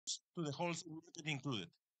to the wholesale market included.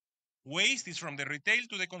 Waste is from the retail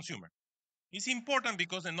to the consumer. It's important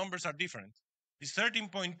because the numbers are different. It's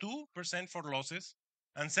 13.2% for losses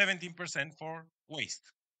and 17% for waste.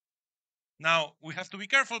 Now, we have to be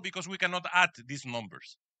careful because we cannot add these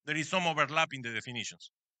numbers. There is some overlap in the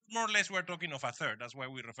definitions. More or less, we're talking of a third. That's why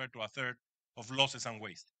we refer to a third of losses and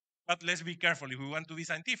waste. But let's be careful. If we want to be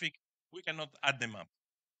scientific, we cannot add them up.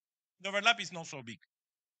 The overlap is not so big.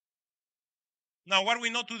 Now, what we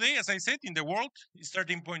know today, as I said, in the world is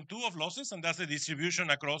 13.2 of losses, and that's the distribution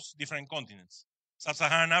across different continents.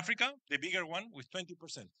 Sub-Saharan Africa, the bigger one, with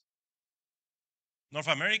 20%. North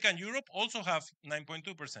America and Europe also have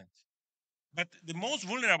 9.2%. But the most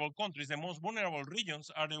vulnerable countries, the most vulnerable regions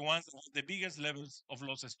are the ones that have the biggest levels of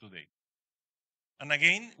losses today. And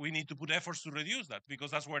again, we need to put efforts to reduce that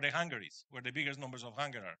because that's where the hunger is, where the biggest numbers of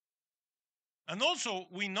hunger are. And also,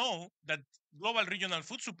 we know that global regional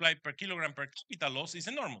food supply per kilogram per capita loss is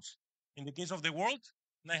enormous. In the case of the world,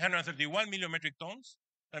 931 million metric tons.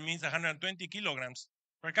 That means 120 kilograms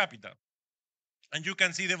per capita. And you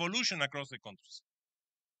can see the evolution across the countries.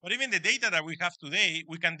 But even the data that we have today,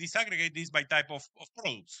 we can disaggregate this by type of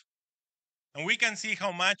products. And we can see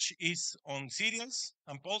how much is on cereals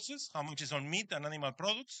and pulses, how much is on meat and animal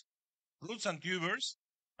products, roots and tubers,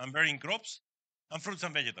 and bearing crops, and fruits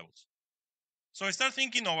and vegetables. So I start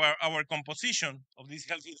thinking of our composition of these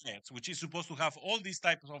healthy diets, which is supposed to have all these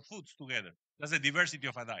types of foods together. That's the diversity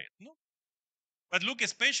of a diet, no? But look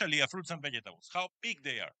especially at fruits and vegetables, how big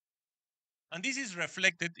they are. And this is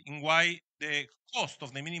reflected in why the cost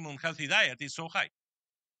of the minimum healthy diet is so high.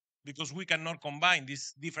 Because we cannot combine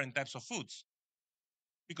these different types of foods.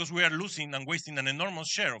 Because we are losing and wasting an enormous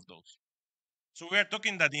share of those. So we are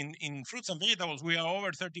talking that in fruits and vegetables, we are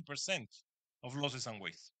over 30% of losses and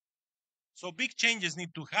waste. So big changes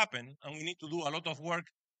need to happen, and we need to do a lot of work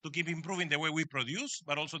to keep improving the way we produce,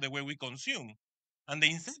 but also the way we consume, and the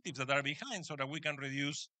incentives that are behind so that we can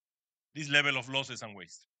reduce this level of losses and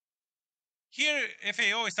waste. Here,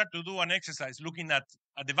 FAO started to do an exercise looking at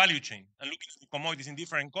the value chain and looking at the commodities in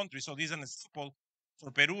different countries. So this is an example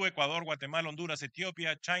for Peru, Ecuador, Guatemala, Honduras,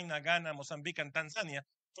 Ethiopia, China, Ghana, Mozambique, and Tanzania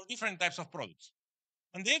for different types of products.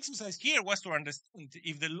 And the exercise here was to understand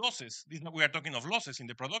if the losses, we are talking of losses in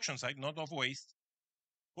the production side, not of waste,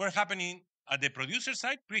 were happening at the producer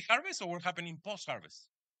side, pre-harvest, or were happening post-harvest.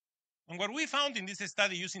 And what we found in this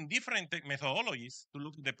study using different methodologies to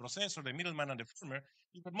look at the processor, the middleman, and the farmer,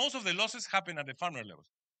 is that most of the losses happen at the farmer level.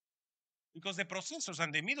 Because the processors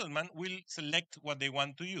and the middleman will select what they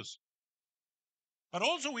want to use. But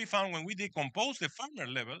also we found when we decompose the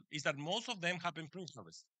farmer level is that most of them happen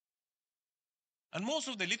pre-harvest. And most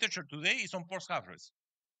of the literature today is on post-harvest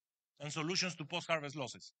and solutions to post-harvest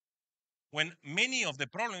losses, when many of the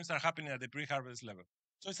problems are happening at the pre-harvest level.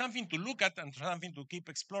 So it's something to look at and something to keep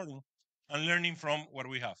exploring and learning from what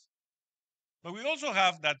we have. But we also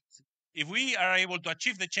have that if we are able to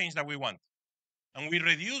achieve the change that we want, and we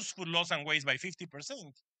reduce food loss and waste by 50%,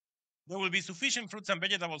 there will be sufficient fruits and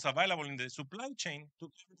vegetables available in the supply chain to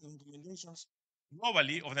cover the recommendations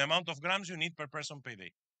globally of the amount of grams you need per person per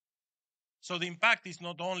day. So the impact is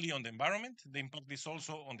not only on the environment, the impact is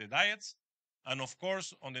also on the diets, and of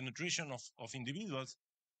course, on the nutrition of individuals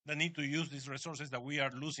that need to use these resources that we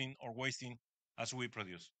are losing or wasting as we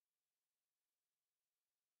produce.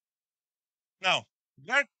 Now,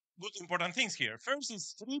 there are good important things here. First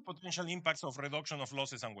is 3 potential impacts of reduction of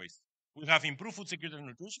losses and waste. We have improved food security and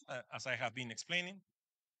nutrition, as I have been explaining.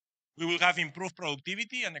 We will have improved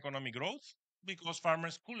productivity and economic growth because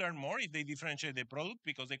farmers could earn more if they differentiate the product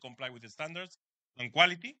because they comply with the standards and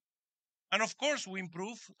quality. And of course, we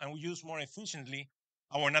improve and we use more efficiently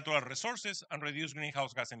our natural resources and reduce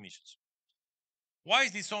greenhouse gas emissions. Why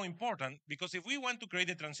is this so important? Because if we want to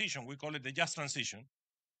create a transition, we call it the just transition,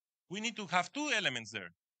 we need to have 2 elements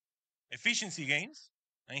there. Efficiency gains,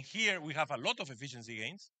 and here we have a lot of efficiency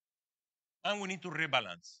gains, and we need to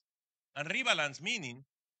rebalance. And rebalance meaning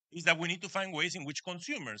is that we need to find ways in which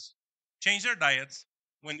consumers change their diets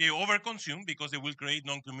when they overconsume because they will create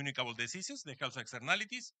non-communicable diseases, the health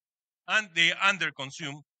externalities, and they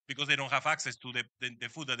underconsume because they don't have access to the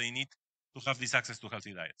food that they need to have this access to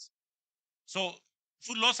healthy diets. So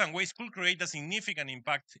food loss and waste could create a significant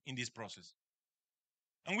impact in this process.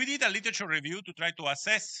 And we did a literature review to try to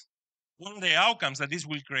assess what are the outcomes that this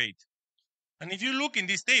will create. And if you look in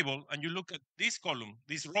this table and you look at this column,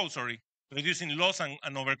 this row, reducing loss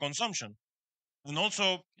and overconsumption, and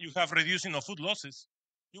also you have reducing of food losses,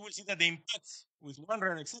 you will see that the impacts, with one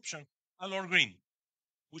rare exception, are all green,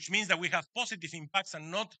 which means that we have positive impacts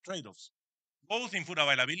and not trade-offs, both in food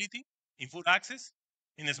availability, in food access,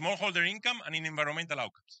 in smallholder income, and in environmental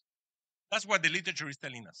outcomes. That's what the literature is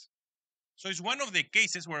telling us. So it's one of the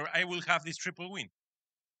cases where I will have this triple win.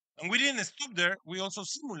 And we didn't stop there. We also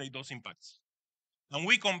simulate those impacts. And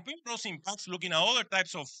we compare those impacts looking at other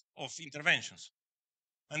types of interventions.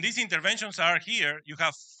 And these interventions are here. You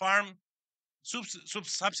have farm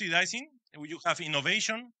subsidizing. You have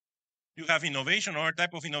innovation. You have innovation, other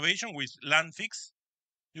type of innovation with land fix.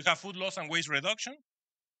 You have food loss and waste reduction.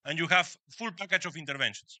 And you have full package of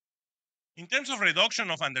interventions. In terms of reduction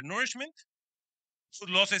of undernourishment, food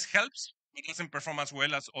losses helps. It doesn't perform as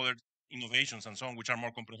well as other innovations and so on, which are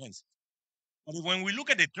more comprehensive. But when we look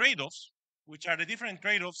at the trade-offs, which are the different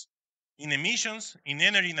trade-offs in emissions, in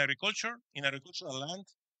energy, in agricultural land,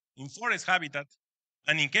 in forest habitat,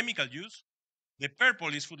 and in chemical use, the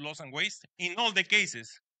purple is food loss and waste. In all the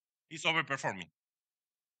cases, is overperforming.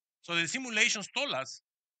 So the simulations told us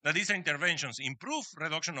that these interventions improve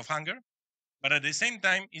reduction of hunger, but at the same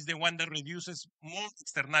time is the one that reduces more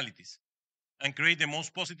externalities and create the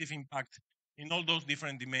most positive impact in all those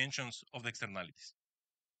different dimensions of the externalities.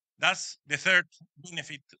 That's the third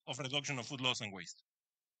benefit of reduction of food loss and waste.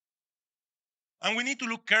 And we need to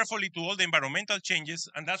look carefully to all the environmental changes,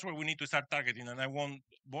 and that's where we need to start targeting. And I won't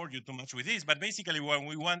bore you too much with this, but basically what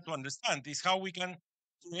we want to understand is how we can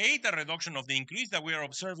create a reduction of the increase that we are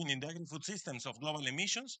observing in the agri-food systems of global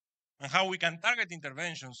emissions, and how we can target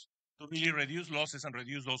interventions to really reduce losses and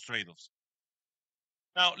reduce those trade-offs.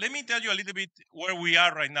 Now, let me tell you a little bit where we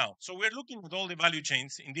are right now. So we're looking at all the value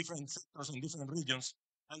chains in different sectors and different regions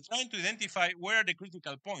and trying to identify where are the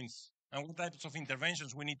critical points and what types of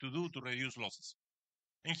interventions we need to do to reduce losses.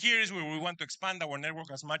 And here is where we want to expand our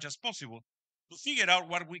network as much as possible to figure out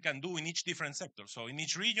what we can do in each different sector. So in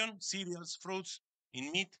each region, cereals, fruits,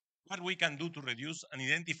 in meat, what we can do to reduce and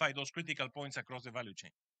identify those critical points across the value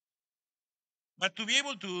chain. But to be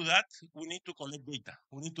able to do that, we need to collect data.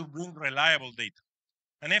 We need to bring reliable data.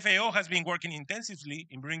 And FAO has been working intensively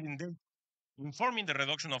in bringing data, informing the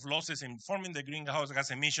reduction of losses, informing the greenhouse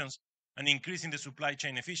gas emissions, and increasing the supply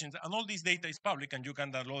chain efficiency. And all this data is public, and you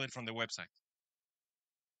can download it from the website.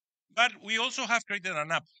 But we also have created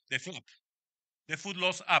an app, the FLAP, the Food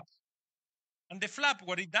Loss app. And the FLAP,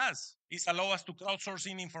 what it does is allow us to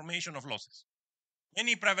crowdsourcing information of losses.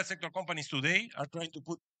 Many private sector companies today are trying to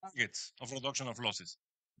put targets of reduction of losses,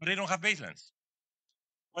 but they don't have baselines.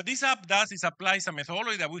 What this app does is applies a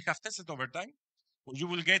methodology that we have tested over time, where you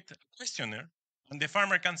will get a questionnaire and the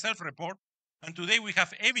farmer can self-report. And today we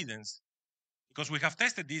have evidence, because we have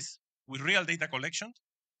tested this with real data collection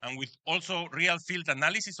and with also real field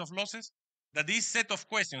analysis of losses, that this set of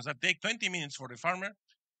questions that take 20 minutes for the farmer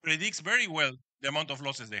predicts very well the amount of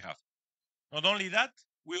losses they have. Not only that,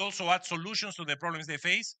 we also add solutions to the problems they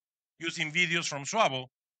face using videos from Swabo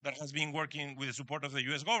that has been working with the support of the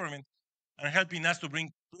US government and helping us to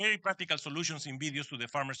bring very practical solutions in videos to the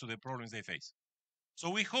farmers to the problems they face. So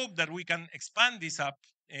we hope that we can expand this app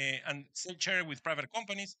and share it with private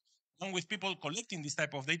companies and with people collecting this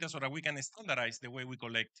type of data so that we can standardize the way we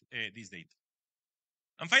collect this data.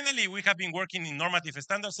 And finally, we have been working in normative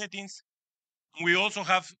standard settings. We also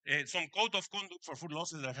have some code of conduct for food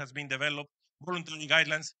losses that has been developed, voluntary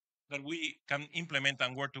guidelines that we can implement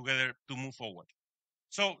and work together to move forward.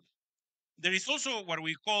 So there is also what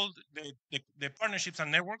we call the partnerships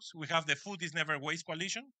and networks. We have the Food is Never Waste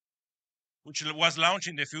Coalition, which was launched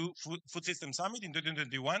in the Food System Summit in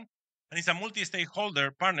 2021. And it's a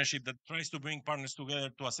multi-stakeholder partnership that tries to bring partners together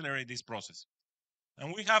to accelerate this process.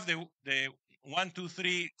 And we have the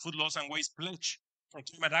 123 Food Loss and Waste Pledge for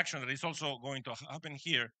climate action that is also going to happen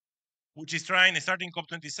here, which is starting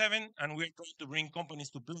COP27, and we're trying to bring companies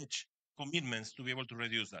to pledge commitments to be able to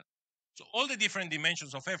reduce that. So all the different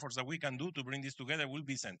dimensions of efforts that we can do to bring this together will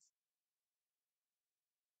be sent.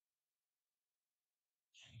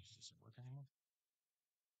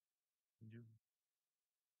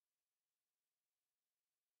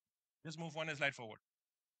 Just move one slide forward.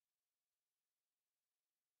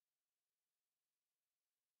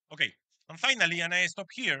 Okay, and finally, and I stop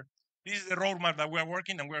here, this is the roadmap that we're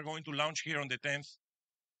working and we're going to launch here on the 10th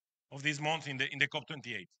of this month in the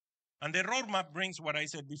COP28. And the roadmap brings what I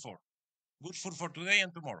said before, good food for today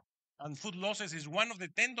and tomorrow. And food losses is one of the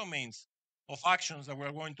 10 domains of actions that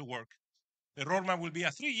we're going to work. The roadmap will be a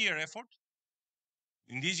 3-year effort.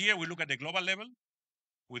 In this year, we look at the global level,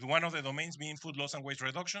 with one of the domains being food loss and waste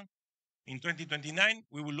reduction. In 2029,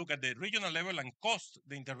 we will look at the regional level and cost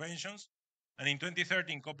the interventions. And in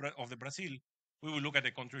 2030, in COP of the Brazil, we will look at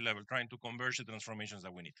the country level, trying to converge the transformations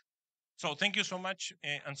that we need. So thank you so much.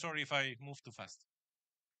 And sorry if I moved too fast.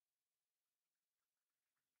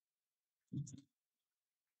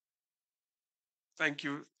 Thank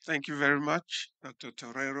you very much, Dr.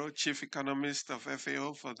 Torero, Chief Economist of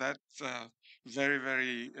FAO, for that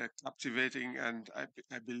very captivating and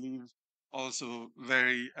I believe also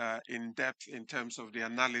very in depth in terms of the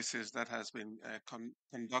analysis that has been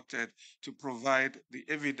conducted to provide the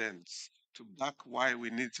evidence to back why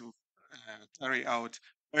we need to carry out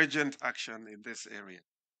urgent action in this area.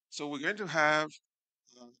 So we're going to have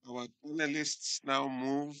our panelists now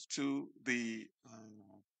move to the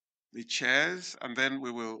chairs, and then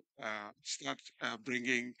we will start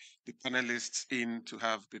bringing the panelists in to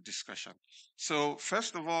have the discussion. So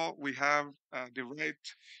first of all, we have the Right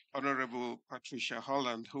Honorable Patricia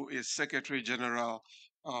Holland, who is Secretary General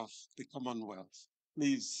of the Commonwealth.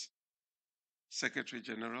 Please, Secretary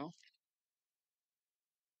General.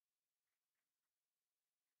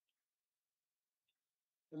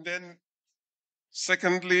 And then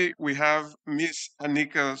secondly, we have Ms.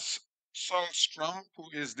 Annika Solstrom, who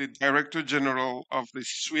is the Director General of the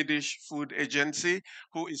Swedish Food Agency,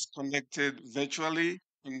 who is connected virtually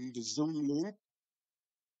on the Zoom link.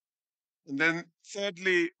 And then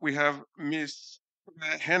thirdly, we have Ms.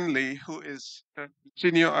 Henley, who is a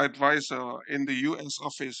Senior Advisor in the U.S.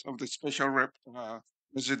 Office of the Special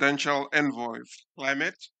Presidential Envoy for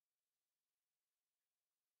Climate.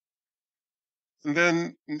 And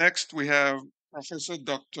then next we have Professor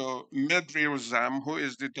Dr. Medri Rozam, who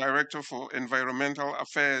is the Director for Environmental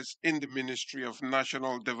Affairs in the Ministry of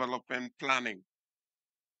National Development Planning.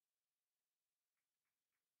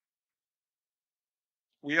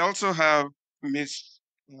 We also have Ms.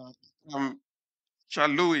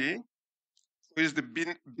 Chalui, who is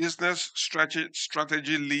the Business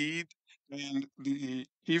Strategy Lead and the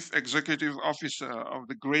Chief Executive Officer of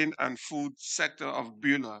the Grain and Food Sector of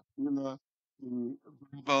Beulah, the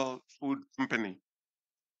global food company.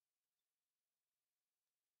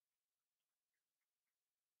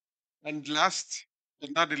 And last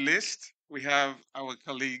but not the least, we have our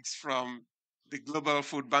colleagues from the Global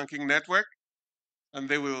Food Banking Network, and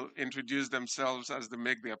they will introduce themselves as they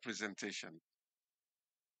make their presentation.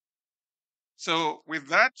 So with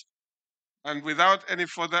that, and without any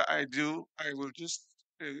further ado, I will just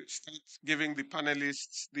start giving the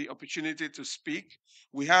panelists the opportunity to speak.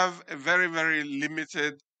 We have a very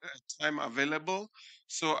limited time available,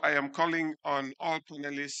 so I am calling on all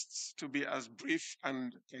panelists to be as brief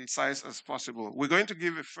and concise as possible. We're going to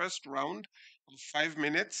give a first round of 5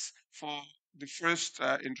 minutes for the first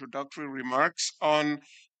introductory remarks on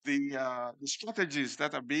the strategies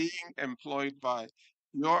that are being employed by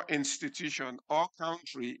your institution or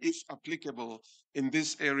country, if applicable, in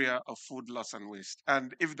this area of food loss and waste.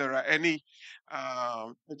 And if there are any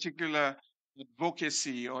particular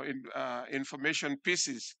advocacy or information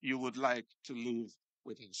pieces you would like to leave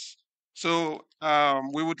with us. So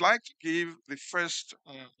we would like to give the first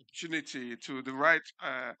opportunity to the Right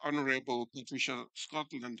Honorable Patricia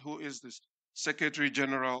Scotland, who is the Secretary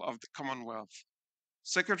General of the Commonwealth.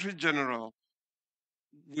 Secretary General,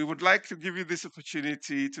 we would like to give you this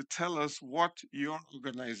opportunity to tell us what your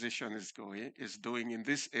organization is doing in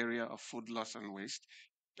this area of food loss and waste,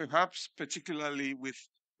 perhaps particularly with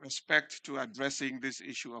respect to addressing this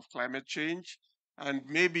issue of climate change, and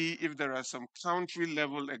maybe if there are some country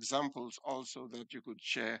level examples also that you could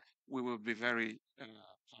share, we will be very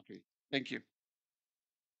happy. Thank you.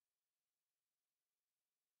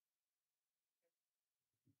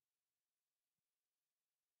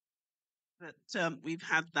 That we've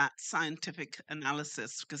had that scientific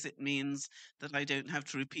analysis because it means that I don't have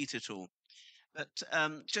to repeat it all. But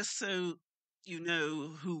just so you know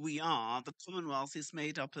who we are, the Commonwealth is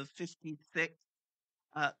made up of 56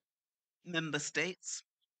 member states.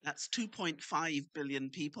 That's 2.5 billion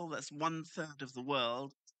people. That's 1/3 of the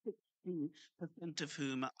world, 60% of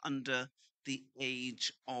whom are under the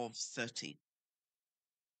age of 30.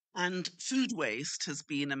 And food waste has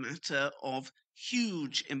been a matter of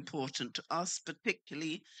huge importance to us,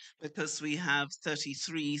 particularly because we have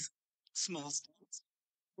 33 small states,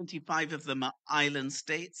 25 of them are island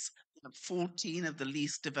states, we have 14 of the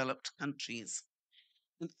least developed countries.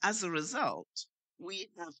 And as a result, we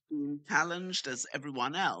have been challenged as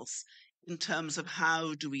everyone else in terms of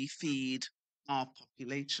how do we feed our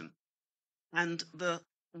population. And the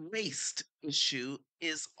waste issue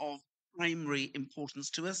is of primary importance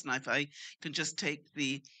to us. And if I can just take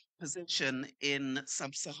the position in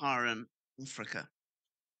sub-Saharan Africa,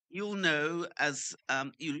 you'll know as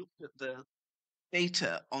you look at the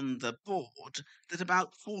data on the board that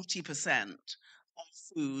about 40% of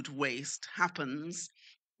food waste happens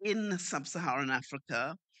in sub-Saharan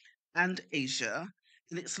Africa and Asia,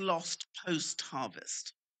 and it's lost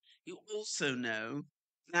post-harvest. You also know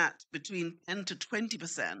that between 10 to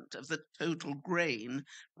 20% of the total grain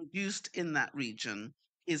produced in that region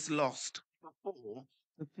is lost before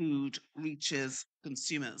the food reaches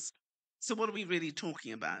consumers. So, what are we really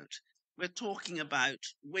talking about? We're talking about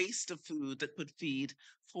waste of food that could feed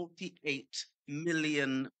 48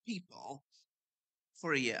 million people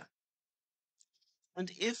for a year.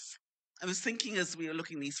 And if I was thinking as we were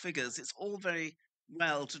looking at these figures, it's all very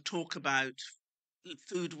well to talk about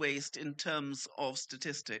food waste in terms of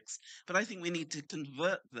statistics, but I think we need to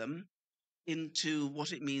convert them into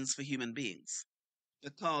what it means for human beings.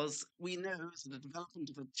 Because we know that the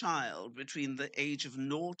development of a child between the age of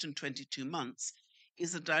 0 and 22 months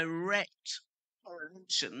is a direct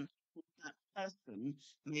correlation with that person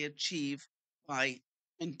may achieve by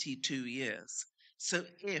 22 years. So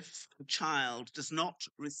if a child does not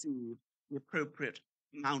receive the appropriate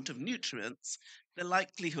amount of nutrients, the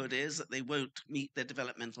likelihood is that they won't meet their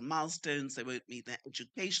developmental milestones, they won't meet their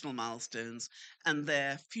educational milestones, and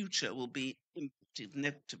their future will be impacted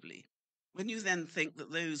negatively. When you then think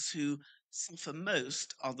that those who suffer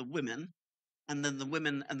most are the women, and then the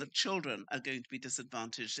women and the children are going to be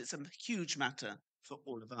disadvantaged, it's a huge matter for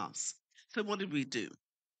all of us. So, what did we do?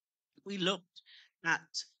 We looked at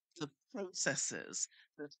the processes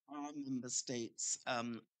that our member states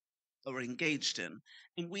are engaged in.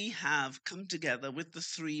 And we have come together with the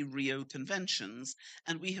three Rio conventions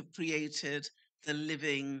and we have created the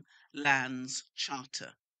Living Lands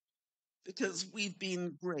Charter. Because we've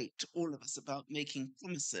been great, all of us, about making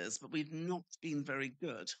promises, but we've not been very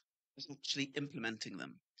good at actually implementing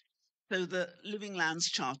them. So the Living Lands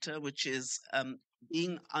Charter, which is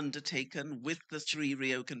being undertaken with the three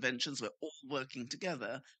Rio conventions, we're all working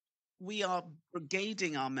together. We are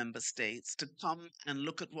brigading our member states to come and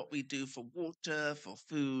look at what we do for water, for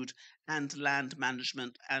food, and land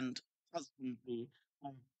management and husbandry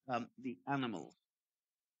of the animals.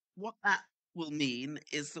 What that will mean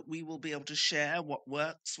is that we will be able to share what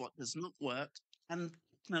works, what does not work, and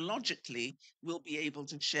technologically, we'll be able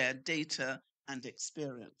to share data and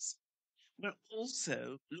experience. We're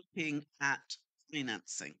also looking at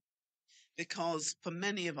financing because for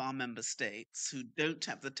many of our member states who don't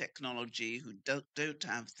have the technology, who don't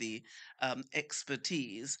have the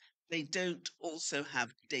expertise, they don't also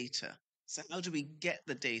have data. So, how do we get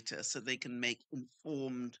the data so they can make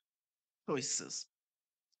informed choices?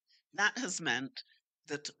 That has meant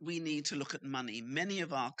that we need to look at money. Many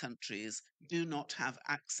of our countries do not have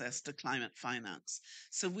access to climate finance.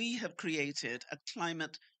 So we have created a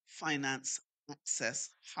climate finance access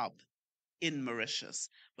hub in Mauritius.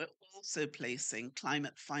 We're also placing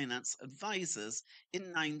climate finance advisors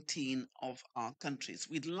in 19 of our countries.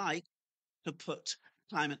 We'd like to put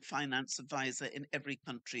climate finance advisor in every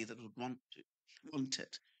country that would want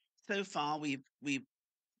it. So far, we've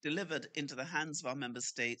delivered into the hands of our member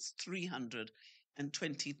states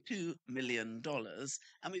 $322 million,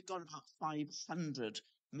 and we've got about $500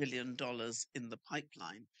 million in the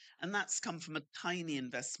pipeline. And that's come from a tiny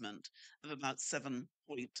investment of about $7.8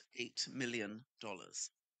 million.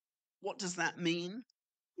 What does that mean?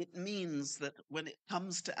 It means that when it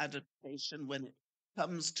comes to adaptation, when it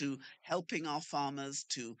comes to helping our farmers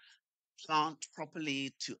to plant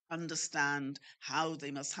properly, to understand how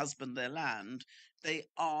they must husband their land, they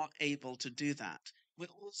are able to do that. We're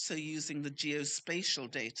also using the geospatial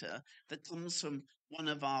data that comes from one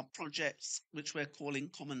of our projects, which we're calling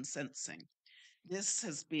Common Sensing. This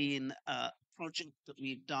has been a project that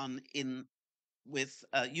we've done in with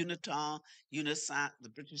UNITAR, UNISAT, the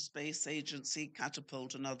British Space Agency,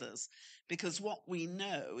 Catapult, and others. Because what we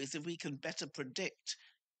know is if we can better predict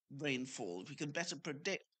rainfall, if we can better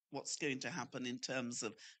predict what's going to happen in terms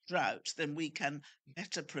of drought, then we can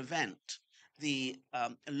better prevent the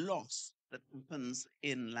loss that happens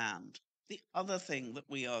inland. The other thing that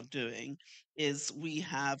we are doing is we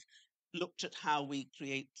have looked at how we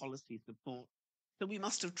create policy support. So we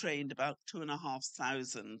must have trained about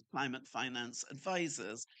 2,500 climate finance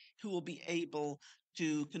advisors who will be able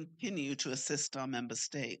to continue to assist our member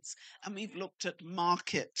states. And we've looked at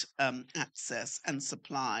market access and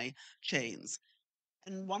supply chains.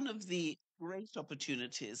 And one of the great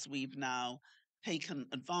opportunities we've now taken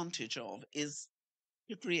advantage of is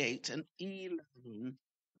to create an e-learning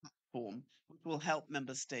platform which will help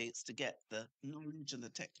member states to get the knowledge and the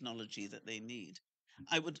technology that they need.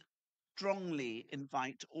 I would strongly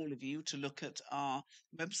invite all of you to look at our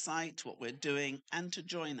website, what we're doing, and to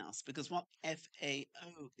join us because what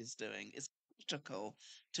FAO is doing is critical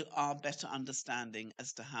to our better understanding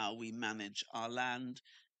as to how we manage our land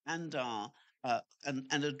and our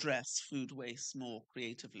and address food waste more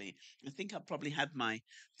creatively. I think I've probably had my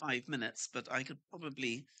 5 minutes, but I could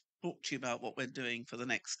probably talk to you about what we're doing for the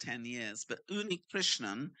next 10 years. But Uni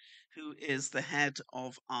Krishnan, who is the head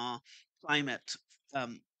of our climate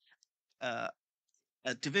um,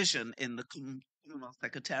 division in the Commonwealth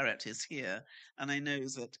Secretariat, is here. And I know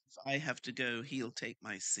that if I have to go, he'll take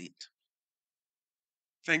my seat.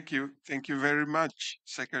 Thank you. Thank you very much,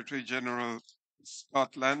 Secretary General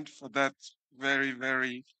Scotland, for that very,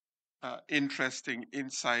 very interesting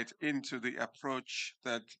insight into the approach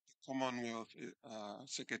that the Commonwealth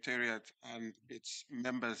Secretariat and its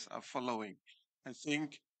members are following. I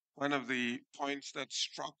think one of the points that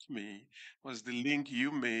struck me was the link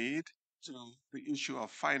you made to the issue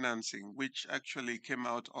of financing, which actually came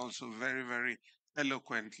out also very, very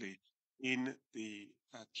eloquently in the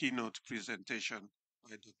keynote presentation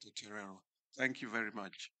by Dr. Terrero. Thank you very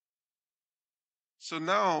much. So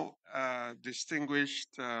now,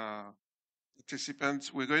 distinguished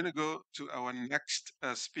participants, we're going to go to our next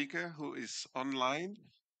speaker who is online.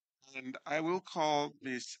 And I will call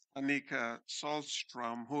Ms. Annika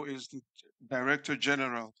Solstrom, who is the Director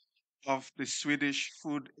General of the Swedish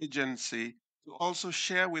Food Agency, to also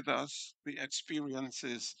share with us the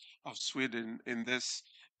experiences of Sweden in this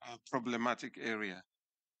problematic area.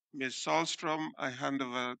 Ms. Solstrom, I hand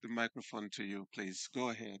over the microphone to you, please. Go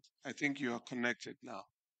ahead. I think you are connected now.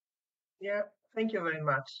 Yeah, thank you very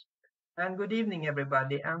much. And good evening,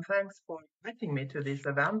 everybody. And thanks for inviting me to this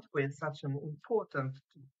event with such an important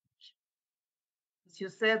topic. As you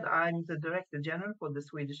said, I'm the Director General for the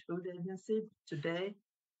Swedish Food Agency. Today,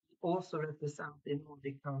 I also represent the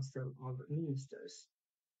Nordic Council of Ministers.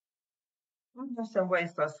 Food loss and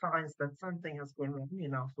waste are signs that something has gone wrong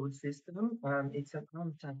in our food system, and it's an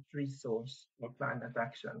untapped resource for climate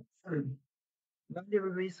action. Valuable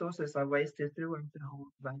resources are wasted throughout the whole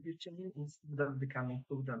value chain instead of becoming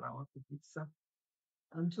food on our pizza.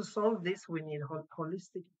 And to solve this, we need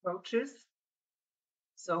holistic approaches.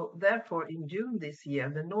 So therefore, in June this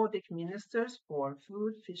year, the Nordic ministers for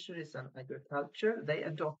food, fisheries and agriculture, they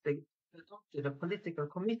adopted a political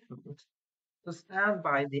commitment to stand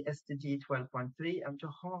by the SDG 12.3 and to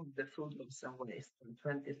halve the food loss and waste in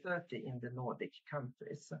 2030 in the Nordic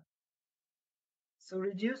countries. So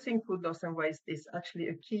reducing food loss and waste is actually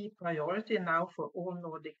a key priority now for all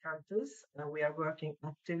Nordic countries, and we are working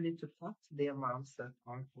actively to cut the amounts that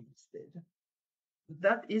are wasted.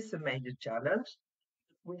 That is a major challenge.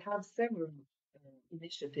 We have several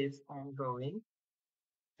initiatives ongoing.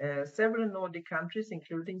 Several Nordic countries,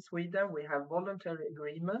 including Sweden, we have voluntary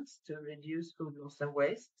agreements to reduce food loss and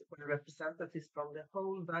waste, where representatives from the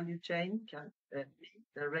whole value chain can meet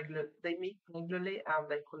regularly and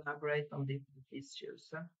they collaborate on different issues.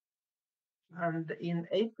 And in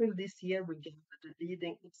April this year, we gathered the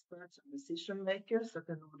leading experts and decision makers at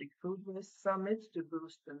the Nordic Food Waste Summit to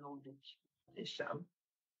boost the Nordic coalition.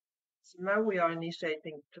 So now we are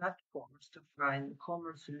initiating platforms to find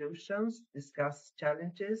common solutions, discuss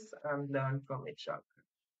challenges, and learn from each other.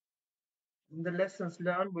 And the lessons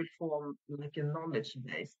learned will form like a knowledge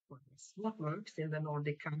base for us. What works in the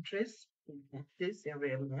Nordic countries in practice, in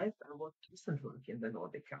real life, and what doesn't work in the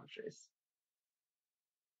Nordic countries.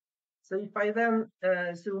 So if I then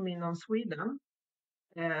zoom in on Sweden,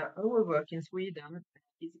 our work in Sweden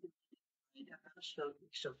is the national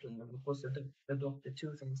action plan that was adopted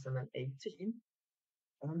 2018.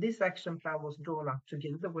 And this action plan was drawn up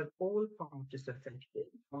together with all parties affected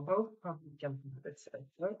from both public and private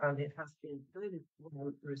sector, and it has been very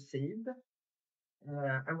well received.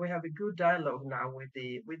 And we have a good dialogue now with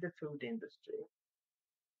the food industry.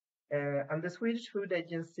 And the Swedish Food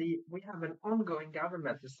Agency, we have an ongoing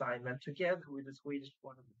government assignment together with the Swedish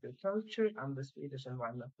Board of Agriculture and the Swedish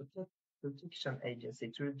Environment Protection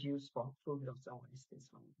Agency to reduce food loss and waste in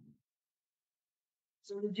Sweden.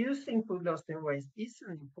 So reducing food loss and waste is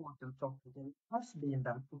an important topic and it has been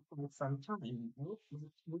that for quite some time.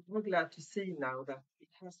 But we're glad to see now that it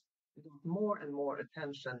has got more and more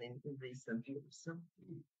attention in recent years.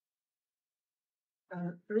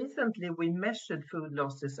 Recently, we measured food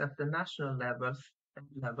losses at the national level,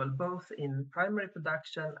 both in primary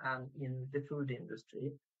production and in the food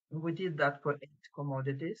industry. And we did that for 8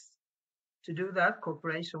 commodities. To do that,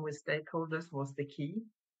 cooperation with stakeholders was the key.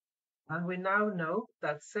 And we now know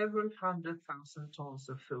that several 100,000 tons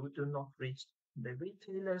of food do not reach the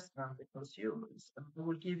retailers and the consumers. And I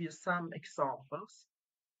will give you some examples.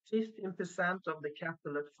 15% of the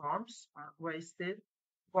cattle at farms are wasted.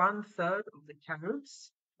 1/3 of the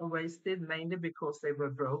carrots are wasted mainly because they were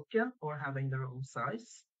broken or having the wrong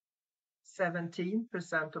size.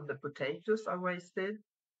 17% of the potatoes are wasted,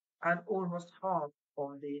 and almost half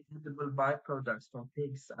of the edible byproducts from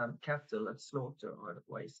pigs and cattle at slaughter are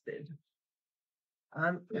wasted.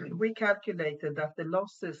 And we calculated that the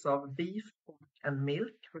losses of beef, pork, and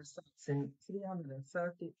milk results in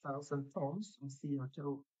 330,000 tons of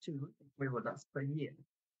CO2 equivalents per year,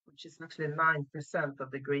 which is actually 9% of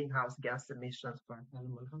the greenhouse gas emissions from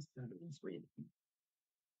animal husbandry in Sweden.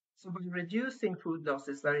 So by reducing food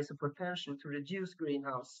losses, there is a potential to reduce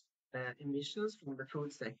greenhouse emissions from the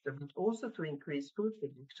food sector, but also to increase food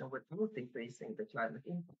production without increasing the climate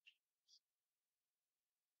impact.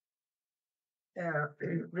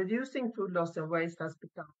 Reducing food loss and waste has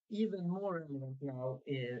become even more relevant now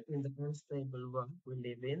in the unstable world we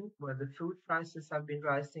live in, where the food prices have been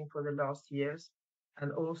rising for the last years,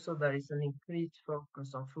 and also there is an increased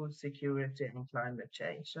focus on food security and climate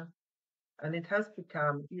change. And it has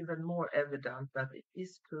become even more evident that it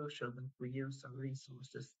is crucial that we use our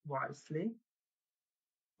resources wisely.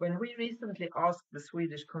 When we recently asked the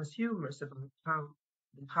Swedish consumers about how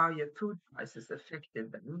the higher food prices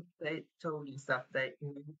affected them, they told us that they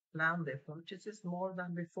plan their purchases more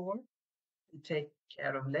than before, they take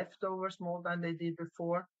care of leftovers more than they did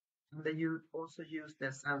before, and they also use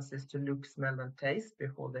their senses to look, smell, and taste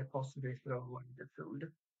before they possibly throw away the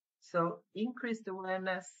food. So increased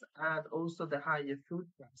awareness and also the higher food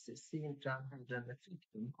prices seem to have had an effect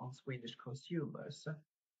on Swedish consumers.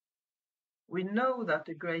 We know that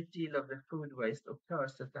a great deal of the food waste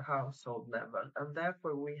occurs at the household level, and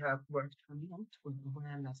therefore we have worked a lot with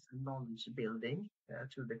awareness and knowledge building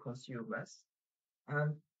to the consumers.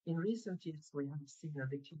 And in recent years, we have seen a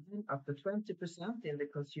decline up to 20% in the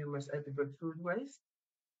consumers' edible food waste,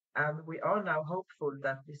 and we are now hopeful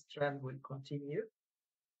that this trend will continue.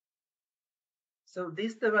 So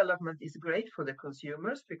this development is great for the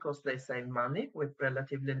consumers because they save money with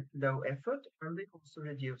relatively low effort, and they also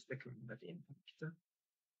reduce the climate impact.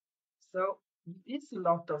 So there is a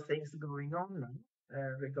lot of things going on now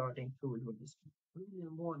regarding food waste. Really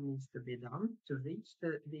more needs to be done to reach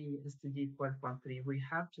the SDG 12.3. We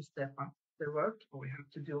have to step up the work, we have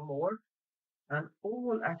to do more, and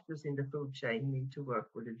all actors in the food chain need to work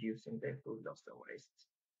with reducing their food loss and waste.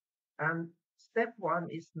 And step one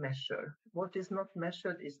is measure. What is not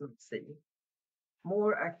measured is not seen.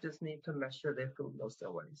 More actors need to measure their food loss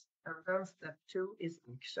and waste. And then step two is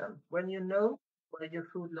action. When you know where your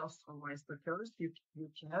food loss or waste occurs, you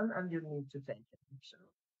can and you need to take action.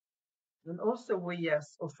 And also we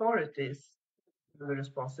as authorities have a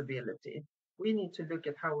responsibility. We need to look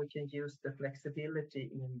at how we can use the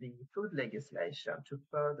flexibility in the food legislation to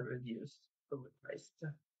further reduce food waste.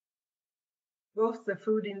 Both the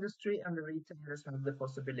food industry and the retailers have the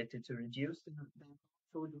possibility to reduce their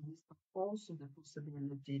food waste, but also the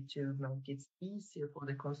possibility to make it easier for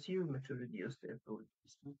the consumer to reduce their food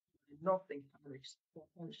waste. Not encourage the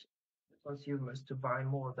consumers to buy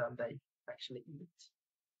more than they actually eat.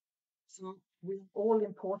 So we're all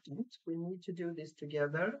important. We need to do this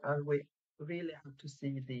together, and we really have to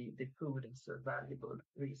see the food as a valuable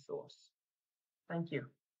resource. Thank you.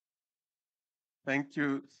 Thank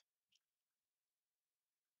you.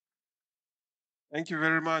 Thank you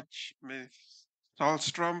very much, Ms.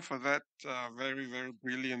 Dahlström, for that very, very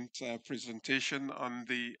brilliant presentation on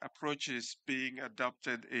the approaches being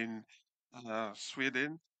adopted in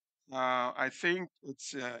Sweden. I think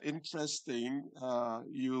it's interesting.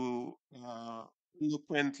 You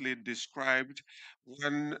eloquently described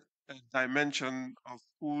one dimension of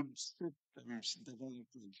food systems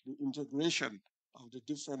development, the integration of the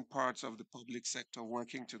different parts of the public sector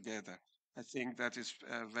working together. I think that is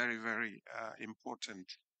very, very important.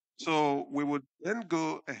 So we would then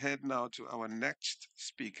go ahead now to our next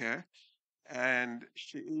speaker, and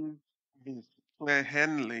she is Ms. Claire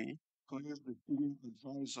Henley, who is the Senior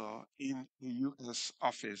Advisor in the U.S.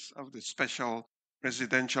 Office of the Special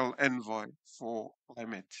Presidential Envoy for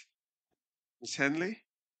Climate. Ms. Henley,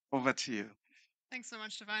 over to you. Thanks so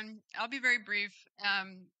much, Stefan. I'll be very brief.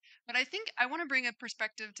 But I think I want to bring a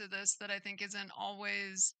perspective to this that I think isn't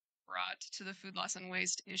always brought to the food loss and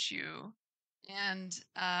waste issue. And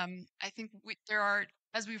I think there are,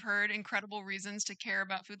 as we've heard, incredible reasons to care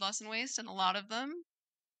about food loss and waste, and a lot of them.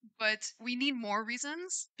 But we need more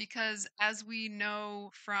reasons because, as we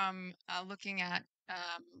know from looking at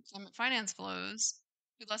climate finance flows,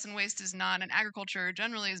 food loss and waste is not, and agriculture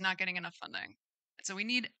generally is not getting enough funding. And so we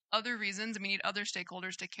need other reasons and we need other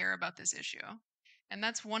stakeholders to care about this issue. And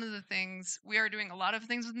that's one of the things we are doing a lot of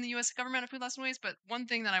things within the US government of food loss and waste. But one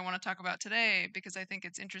thing that I want to talk about today, because I think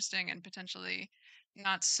it's interesting and potentially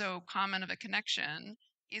not so common of a connection,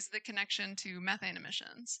 is the connection to methane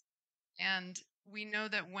emissions. And we know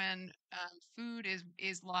that when food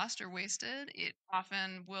is lost or wasted, it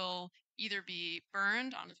often will either be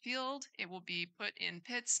burned on a field, it will be put in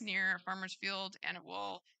pits near a farmer's field, and it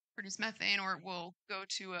will produce methane, or it will go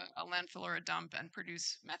to a landfill or a dump and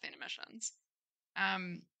produce methane emissions.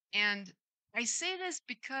 And I say this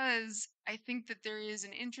because I think that there is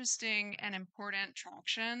an interesting and important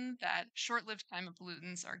traction that short-lived climate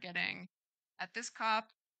pollutants are getting at this COP,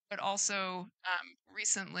 but also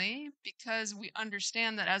recently, because we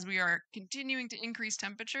understand that as we are continuing to increase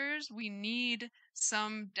temperatures, we need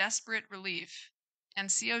some desperate relief. And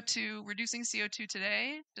CO2, reducing CO2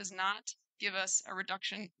 today does not give us a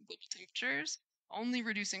reduction in global temperatures. Only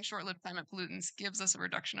reducing short-lived climate pollutants gives us a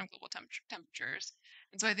reduction of global temperatures.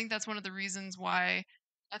 And so I think that's one of the reasons why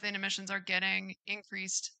methane emissions are getting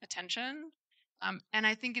increased attention. And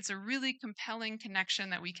I think it's a really compelling connection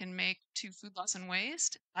that we can make to food loss and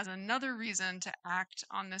waste as another reason to act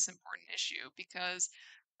on this important issue, because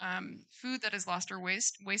food that is lost or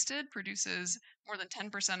wasted produces more than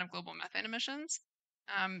 10% of global methane emissions.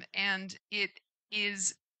 And it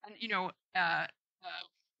is, you know,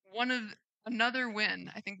 one of another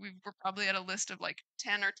win. I think we're probably at a list of like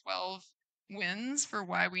 10 or 12 wins for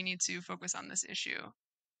why we need to focus on this issue.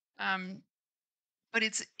 But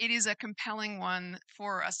it is a compelling one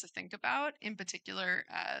for us to think about, in particular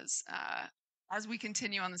as we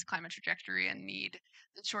continue on this climate trajectory and need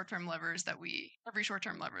the short-term levers that every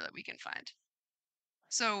short-term lever that we can find.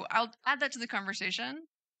 So I'll add that to the conversation,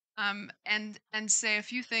 and say a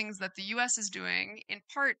few things that the U.S. is doing, in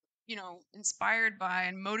part, inspired by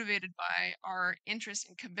and motivated by our interest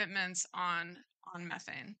and commitments on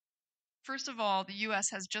methane. First of all, the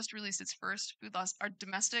U.S. has just released its first our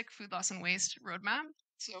domestic food loss and waste roadmap.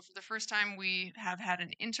 So for the first time, we have had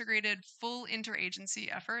an integrated, full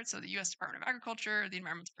interagency effort. So the U.S. Department of Agriculture, the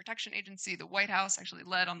Environmental Protection Agency, the White House actually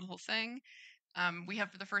led on the whole thing. We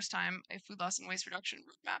have, for the first time, a food loss and waste reduction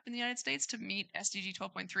roadmap in the United States to meet SDG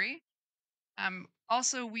 12.3.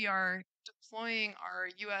 Also, we are deploying our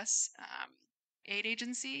U.S. Aid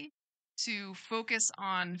agency to focus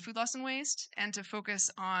on food loss and waste and to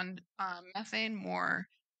focus on methane more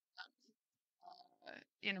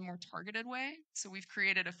in a more targeted way. So we've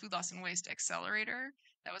created a food loss and waste accelerator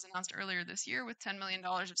that was announced earlier this year with $10 million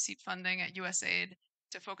of seed funding at USAID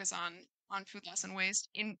to focus on food loss and waste.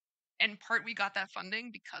 In part, we got that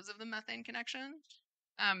funding because of the methane connection.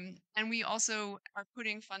 And we also are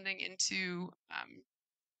putting funding into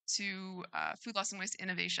food loss and waste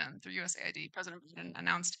innovation through USAID. President Biden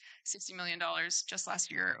announced $60 million just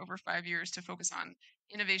last year over 5 years to focus on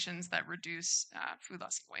innovations that reduce food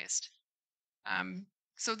loss and waste.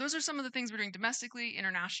 So those are some of the things we're doing domestically,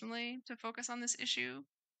 internationally to focus on this issue,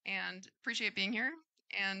 and appreciate being here,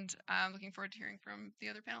 and looking forward to hearing from the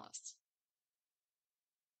other panelists.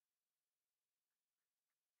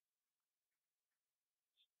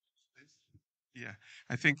 Yeah,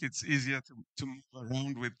 I think it's easier to move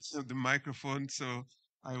around with the microphone, so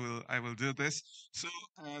I will do this. So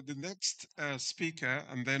the next speaker,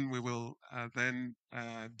 and then we will then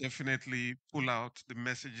definitely pull out the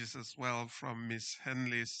messages as well from Miss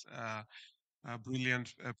Henley's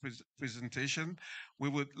brilliant presentation. We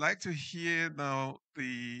would like to hear now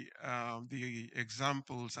the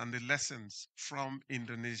examples and the lessons from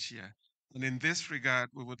Indonesia. And in this regard,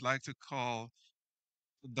 we would like to call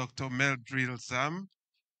Dr. Meldril Zam.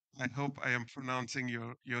 I hope I am pronouncing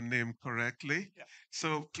your name correctly. Yeah.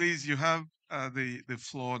 So please, you have the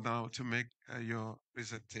floor now to make your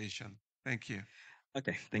presentation. Thank you.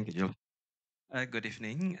 Okay, thank you, Joe. Good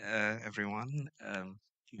evening, everyone.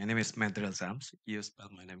 My name is Meldril Zams. You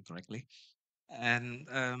spelled my name correctly. And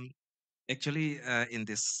actually, in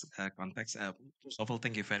this context, first of all,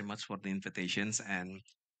 thank you very much for the invitations. And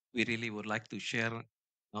we really would like to share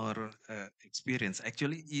our experience.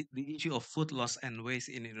 Actually, the issue of food loss and waste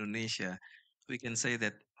in Indonesia, we can say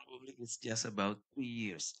that probably it's just about 3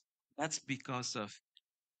 years. That's because of,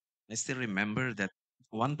 I still remember that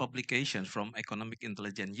one publication from Economic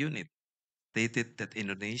Intelligence Unit stated that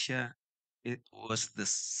Indonesia it was the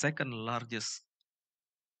second largest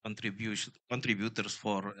contributors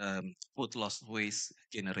for food loss waste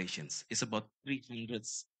generations. It's about 300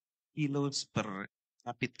 kilos per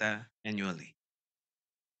capita annually.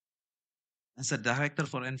 As a director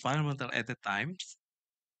for environmental at the time,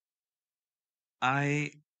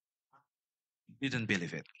 I didn't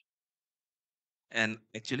believe it. And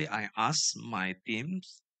actually, I asked my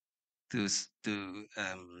teams to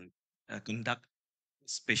conduct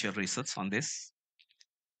special research on this.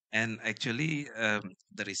 And actually,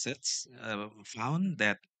 the research found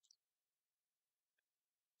that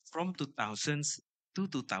from 2000 to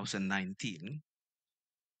 2019,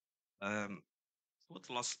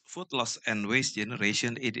 food loss and waste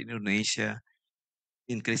generation in Indonesia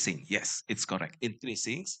Increasing, yes, it's correct.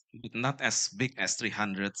 Increasing, but not as big as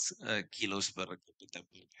 300 kilos per capita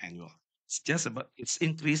per annual. It's just about, it's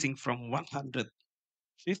increasing from 115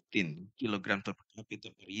 kilogram per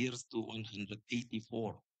capita per year to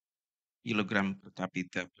 184 kilogram per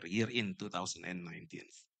capita per year in 2019.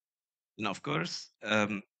 And of course,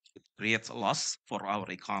 it creates a loss for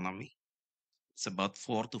our economy. It's about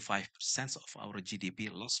 4 to 5% of our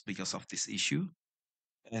GDP loss because of this issue.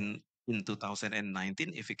 And in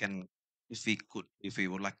 2019, if we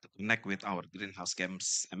would like to connect with our greenhouse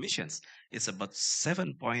gas emissions, it's about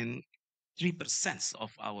 7.3%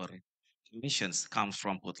 of our emissions comes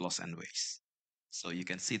from food loss and waste. So you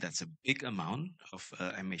can see that's a big amount of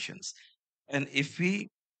emissions. And if we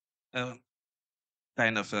uh,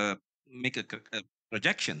 kind of make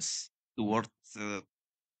projections towards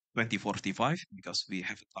 2045, because we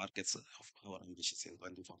have targets of our ambitions in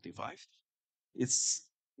 2045, it's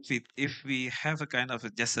if we have a kind of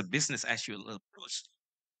just a business as usual approach,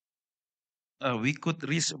 we could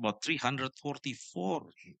reach about 344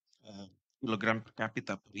 uh, kilogram per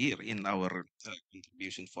capita per year in our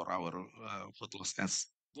contribution for our food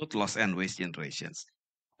loss and waste generations.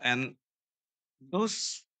 And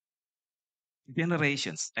those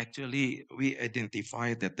generations, actually, we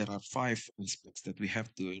identify that there are 5 aspects that we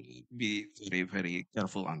have to be very, very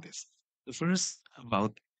careful on this. The first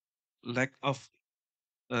about lack of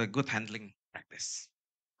good handling practice.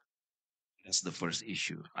 That's the first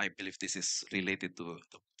issue. I believe this is related to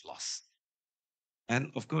the loss.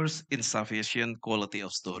 And of course, insufficient quality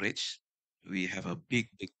of storage. We have a big,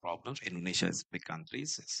 big problem. Indonesia is a big country.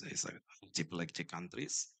 It's a archipelagic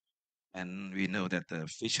countries. And we know that the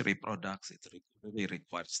fishery products, really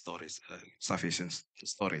requires storage, sufficient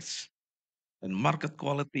storage. And market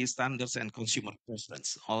quality standards and consumer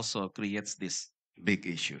preference also creates these big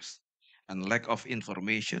issues. And lack of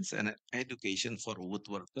information and education for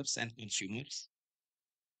woodworkers and consumers.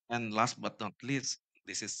 And last but not least,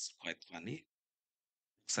 this is quite funny,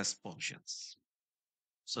 excess portions.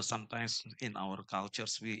 So sometimes in our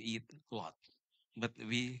cultures, we eat a lot, but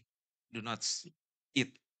we do not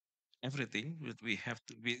eat everything. But we have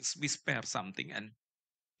to, we spare something and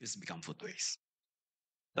it's become food waste.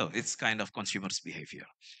 So it's kind of consumer's behavior.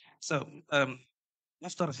 So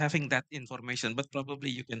after having that information, but probably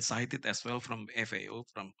you can cite it as well from FAO,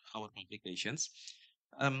 from our publications.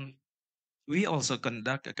 Um, we also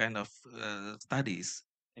conduct a kind of studies,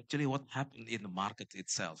 actually what happened in the market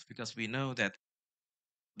itself, because we know that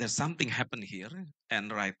there's something happened here.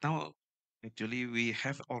 And right now, actually, we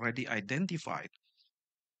have already identified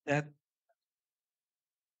that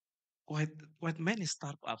quite, quite many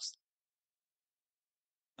startups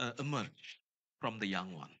emerge from the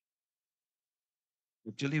young one.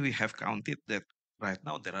 Actually, we have counted that right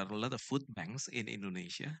now there are a lot of food banks in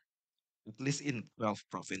Indonesia, at least in 12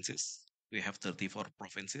 provinces. We have 34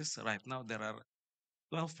 provinces. Right now, there are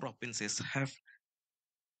 12 provinces have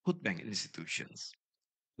food bank institutions.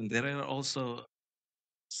 And there are also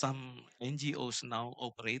some NGOs now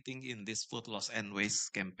operating in this food loss and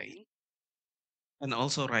waste campaign. And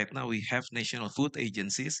also right now we have national food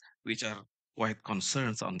agencies which are quite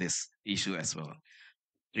concerned on this issue as well.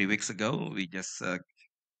 3 weeks ago, we just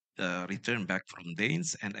returned back from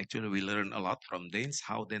Danes, and actually we learned a lot from Danes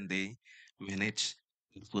how then they manage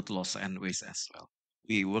food loss and waste as well.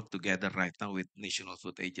 We work together right now with national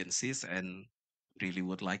food agencies and really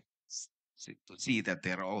would like to see that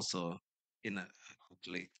they're also in a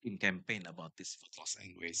actually in campaign about this food loss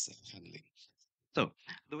and waste handling. So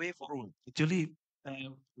the way forward, actually,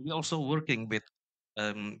 we're also working with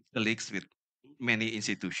colleagues with many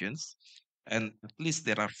institutions, and at least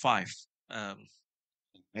there are 5 um,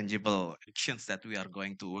 tangible actions that we are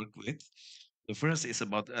going to work with. The first is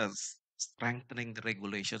about strengthening the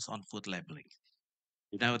regulations on food labeling.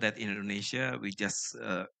 You know that in Indonesia, we just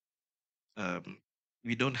um,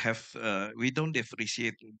 we don't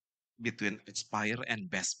differentiate between expire and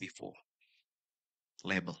best before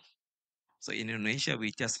label. So in Indonesia, we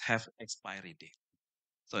just have expiry date.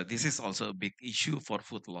 So this is also a big issue for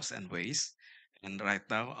food loss and waste. And right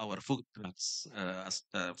now, our food drugs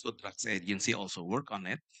agency also work on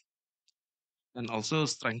it. And also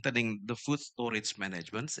strengthening the food storage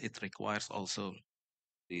management. It requires also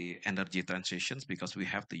the energy transitions because we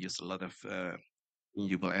have to use a lot of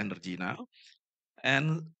renewable energy now.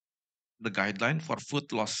 And the guideline for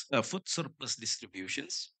food surplus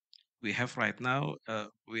distributions. We have right now,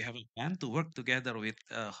 we have a plan to work together with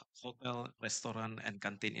hotel, restaurant, and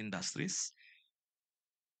canteen industries.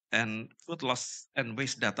 And food loss and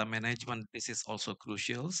waste data management, this is also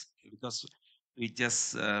crucial because we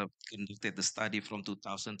just conducted the study from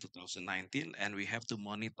 2000 to 2019, and we have to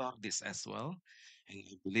monitor this as well. And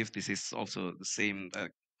I believe this is also the same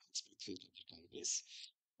expected of this.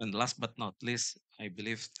 And last but not least, I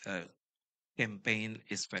believe campaign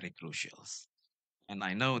is very crucial. And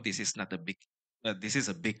I know this is not a big, this is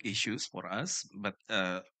a big issues for us, but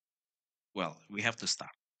well, we have to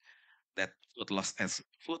start that food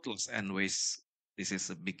loss and waste. This is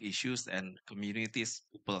a big issues, and communities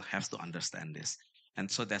people have to understand this,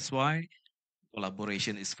 and so that's why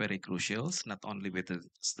collaboration is very crucial, not only with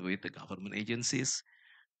the government agencies,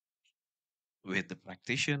 with the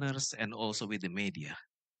practitioners, and also with the media.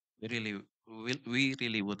 We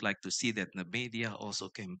really would like to see that the media also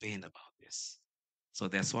campaign about this. So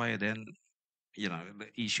that's why then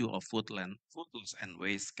the issue of food loss and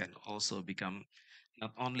waste can also become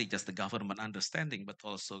not only just the government understanding, but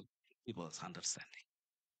also people's understanding.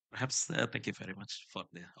 Perhaps thank you very much for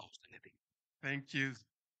the opportunity. Thank you.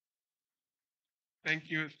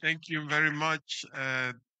 Thank you very much,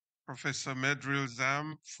 Professor Medril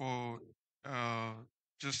Zam, for uh,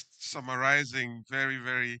 just summarizing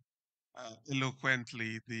very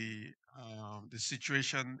eloquently the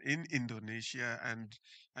situation in Indonesia and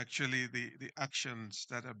actually the actions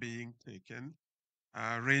that are being taken,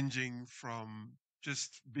 ranging from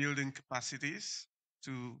just building capacities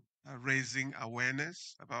to raising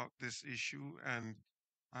awareness about this issue and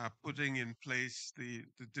putting in place the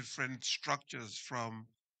different structures from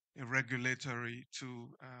a regulatory to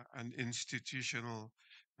an institutional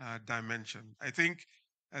dimension. I think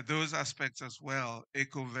those aspects as well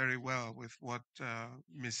echo very well with what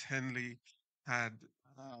Ms. Henley had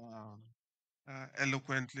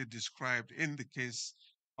eloquently described in the case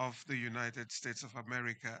of the United States of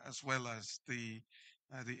America, as well as the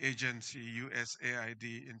agency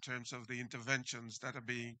USAID in terms of the interventions that are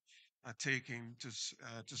being taken to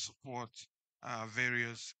support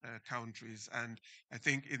various countries. And I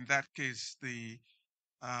think in that case, the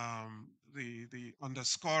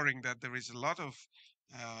underscoring that there is a lot of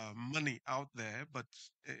money out there, but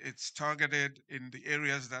it's targeted in the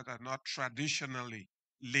areas that are not traditionally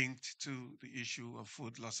linked to the issue of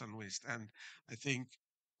food loss and waste. And I think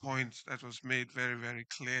point that was made very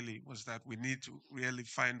clearly was that we need to really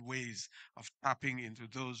find ways of tapping into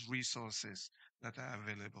those resources that are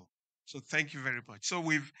available. So thank you very much. So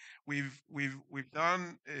we've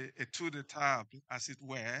done a tour de table, as it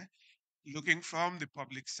were, looking from the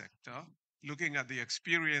public sector, looking at the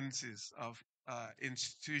experiences of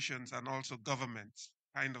institutions and also governments,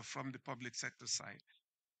 kind of from the public sector side.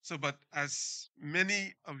 So, but as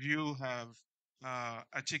many of you have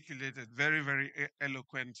articulated very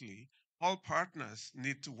eloquently, all partners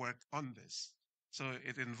need to work on this. So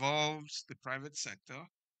it involves the private sector,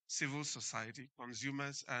 civil society,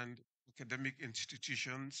 consumers, and academic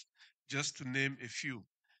institutions, just to name a few.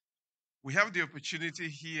 We have the opportunity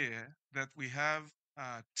here that we have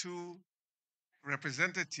two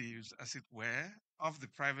representatives, as it were, of the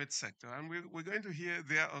private sector, and we're going to hear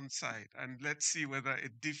their own side, and let's see whether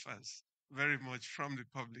it differs very much from the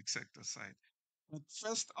public sector side. But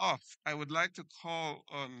first off, I would like to call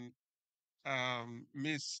on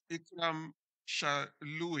Ms. Ikram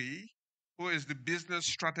Shalui, who is the business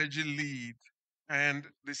strategy lead and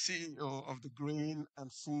the CEO of the grain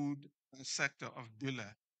and food sector of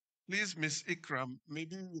Billa. Please, Ms. Ikram,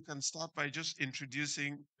 maybe you can start by just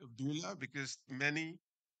introducing Bula, because many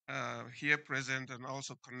here present and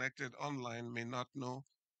also connected online may not know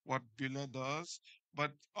what Bula does.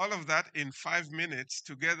 But all of that in 5 minutes,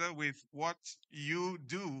 together with what you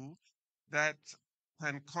do that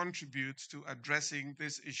can contribute to addressing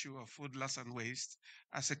this issue of food loss and waste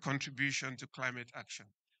as a contribution to climate action.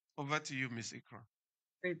 Over to you, Ms. Ikram.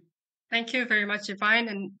 Great. Thank you very much, Divine,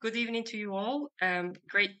 and good evening to you all.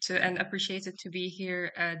 Great to and appreciated to be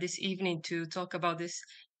here this evening to talk about this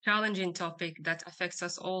challenging topic that affects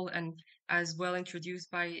us all, and as well introduced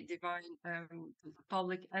by Divine, the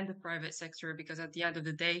public and the private sector, because at the end of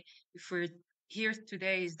the day, if we're here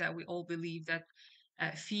today, is that we all believe that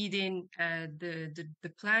feeding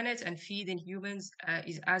the planet and feeding humans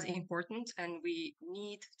is as important, and we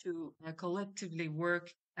need to collectively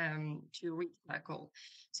work to reach that goal.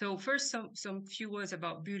 So first, some few words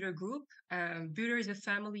about Bühler Group. Bühler is a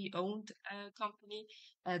family-owned company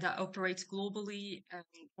that operates globally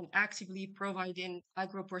and actively providing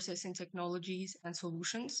agro-processing technologies and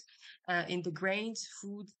solutions in the grains,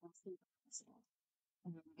 food, and food.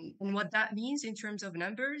 And what that means in terms of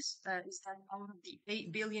numbers is that out of the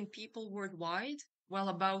 8 billion people worldwide, well,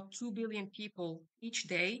 about 2 billion people each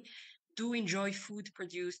day do enjoy food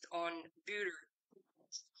produced on Bühler.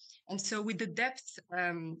 And so with the depth,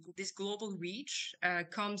 this global reach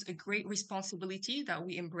comes a great responsibility that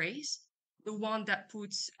we embrace, the one that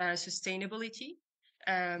puts sustainability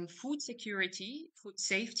food security, food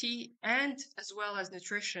safety, and as well as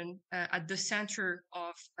nutrition at the center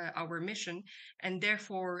of our mission, and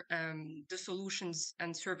therefore the solutions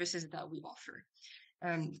and services that we offer.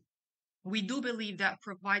 We do believe that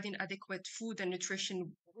providing adequate food and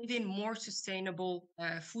nutrition within more sustainable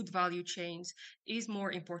food value chains is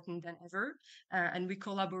more important than ever. And we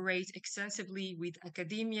collaborate extensively with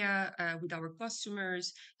academia, with our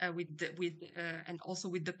customers, and also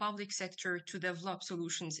with the public sector to develop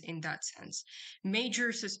solutions in that sense.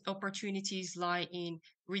 Major opportunities lie in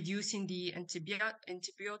reducing the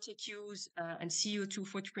antibiotic use and CO2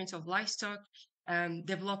 footprints of livestock,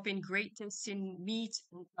 developing great tasting meat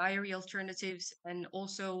and dairy alternatives, and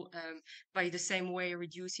also by the same way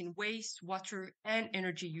reducing waste, water, and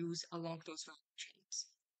energy use along those value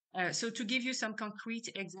chains. So to give you some concrete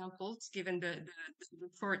examples, given the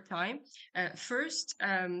short time, first,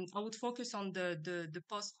 I would focus on the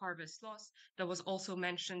post-harvest loss that was also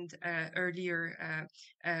mentioned earlier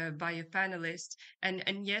by a panelist.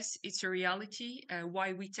 And yes, it's a reality.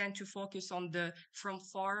 Why we tend to focus on the from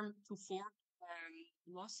farm to fork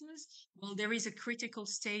losses. Well, there is a critical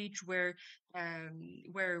stage where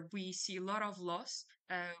we see a lot of loss,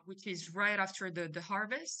 which is right after the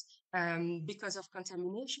harvest, because of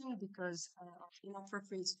contamination, because of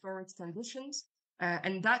inappropriate storage conditions.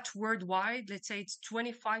 And that worldwide, let's say it's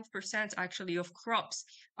 25% actually of crops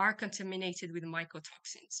are contaminated with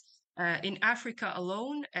mycotoxins. In Africa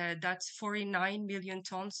alone, that's 49 million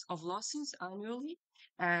tons of losses annually.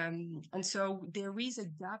 And so there is a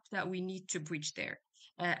gap that we need to bridge there.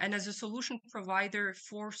 And as a solution provider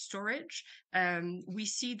for storage, we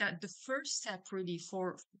see that the first step really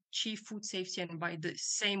for achieve food safety, and by the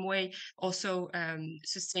same way also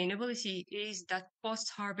sustainability, is that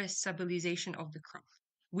post-harvest stabilization of the crop,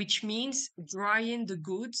 which means drying the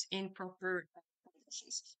goods in proper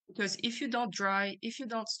conditions. Because if you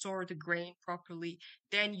don't store the grain properly,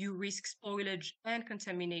 then you risk spoilage and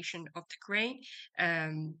contamination of the grain.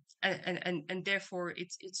 And therefore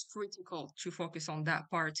it's critical to focus on that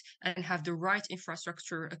part and have the right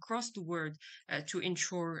infrastructure across the world to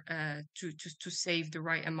ensure to save the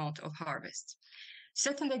right amount of harvest.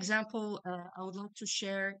 Second example I would like to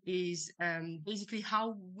share is basically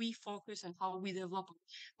how we focus and how we develop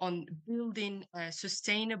on building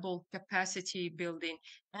sustainable capacity building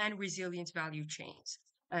and resilient value chains.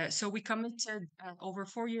 So we committed over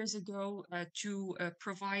 4 years ago to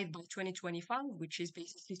provide by 2025, which is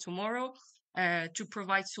basically tomorrow, to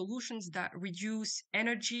provide solutions that reduce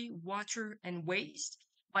energy, water, and waste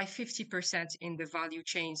by 50% in the value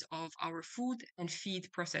chains of our food and feed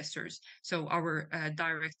processors, so our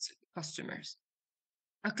direct customers.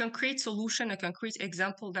 A concrete solution, a concrete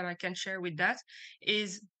example that I can share with that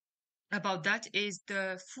is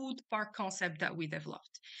the food park concept that we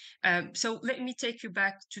developed. So let me take you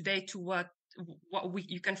back today to what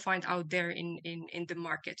you can find out there in the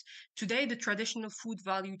market. Today, the traditional food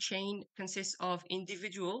value chain consists of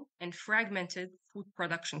individual and fragmented food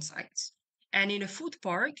production sites. And in a food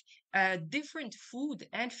park, different food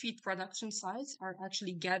and feed production sites are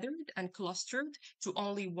actually gathered and clustered to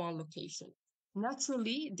only one location.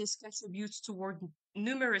 Naturally, this contributes toward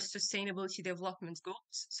numerous sustainability development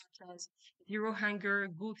goals, such as zero hunger,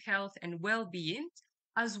 good health, and well-being,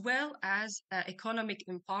 as well as economic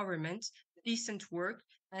empowerment, decent work,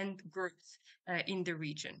 and growth in the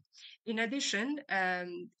region. In addition,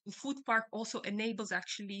 the food park also enables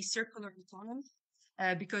actually circular economy,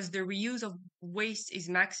 because the reuse of waste is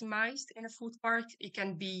maximized in a food park. It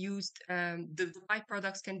can be used, the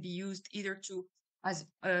byproducts can be used either as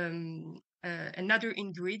another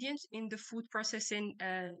ingredient in the food processing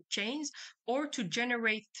chains, or to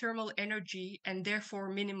generate thermal energy and therefore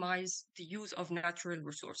minimize the use of natural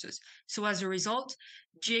resources. So as a result,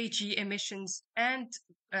 GHG emissions and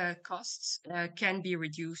costs can be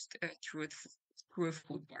reduced through a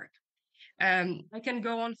food park. I can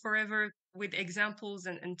go on forever with examples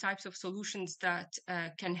and types of solutions that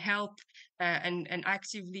can help and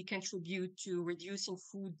actively contribute to reducing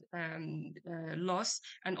food loss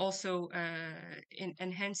and also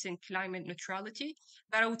enhancing climate neutrality.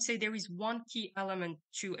 But I would say there is one key element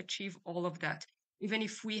to achieve all of that. Even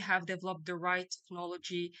if we have developed the right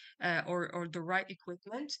technology or the right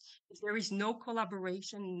equipment, if there is no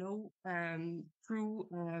collaboration, no true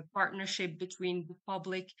partnership between the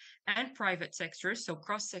public and private sectors, so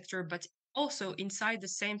cross-sector, but also inside the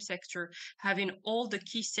same sector, having all the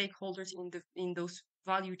key stakeholders in those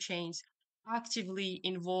value chains actively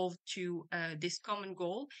involved to this common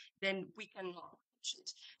goal, then we cannot reach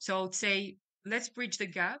it. So I would say, let's bridge the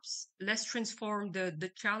gaps. Let's transform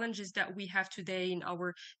the challenges that we have today in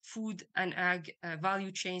our food and ag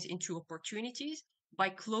value chains into opportunities by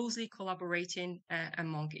closely collaborating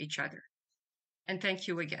among each other. And thank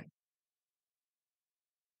you again.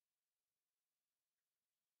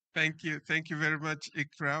 Thank you. Thank you very much,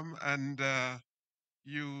 Ikram. And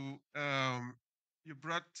you you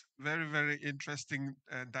brought very, very interesting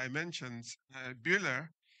dimensions. Bueller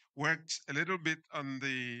worked a little bit on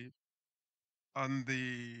the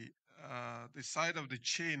side of the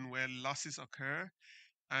chain where losses occur,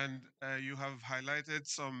 and you have highlighted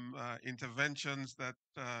some interventions that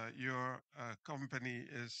your company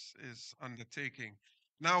is undertaking.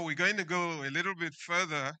 Now we're going to go a little bit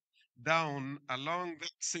further down along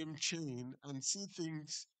that same chain and see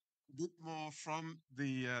things a bit more from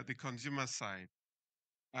the consumer side,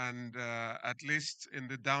 and at least in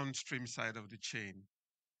the downstream side of the chain.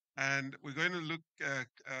 And we're going to look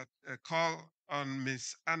call on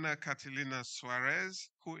Miss Ana Catalina Suarez,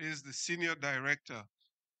 who is the Senior Director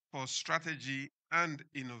for Strategy and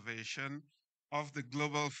Innovation of the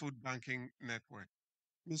Global Food Banking Network.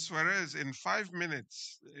 Ms. Suarez, in 5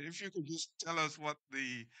 minutes, if you could just tell us what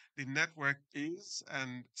the network is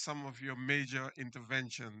and some of your major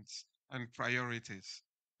interventions and priorities.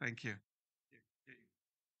 Thank you.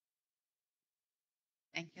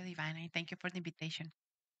 Thank you, Divine, and thank you for the invitation.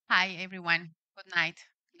 Hi, everyone. Good night.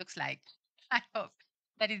 Looks like. I hope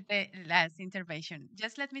that is the last intervention.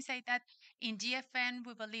 Just let me say that in GFN,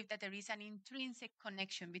 we believe that there is an intrinsic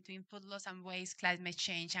connection between food loss and waste, climate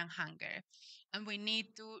change, and hunger. And we need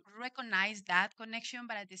to recognize that connection,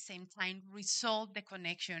 but at the same time, resolve the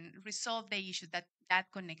connection, resolve the issue that that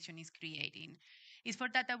connection is creating. It's for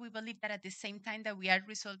that that we believe that at the same time that we are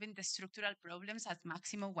resolving the structural problems, as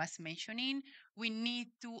Maximo was mentioning, we need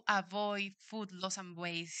to avoid food loss and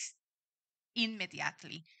waste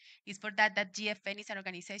immediately. It's for that that GFN is an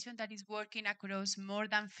organization that is working across more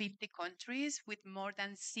than 50 countries with more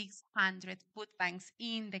than 600 food banks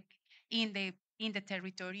in the in the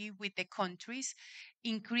territory with the countries,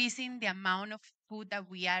 increasing the amount of food that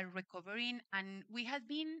we are recovering. And we have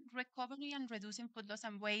been recovering and reducing food loss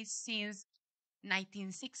and waste since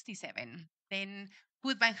 1967. Then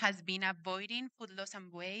food bank has been avoiding food loss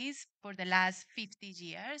and waste for the last 50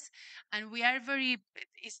 years. And we are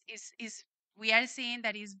we are seeing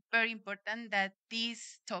that it's very important that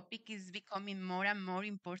this topic is becoming more and more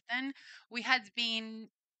important. We had been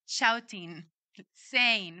shouting,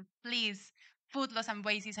 saying, please, food loss and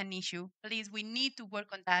waste is an issue. Please, we need to work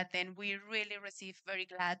on that. And we really receive very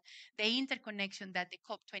glad the interconnection that the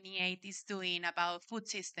COP28 is doing about food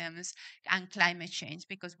systems and climate change,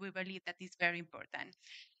 because we believe that is very important.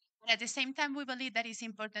 And at the same time, we believe that it's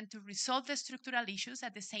important to resolve the structural issues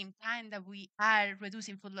at the same time that we are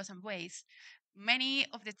reducing food loss and waste. Many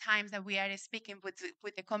of the times that we are speaking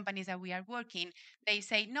with the companies that we are working, they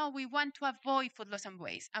say, no, we want to avoid food loss and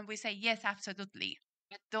waste. And we say, yes, absolutely.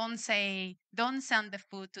 But don't send the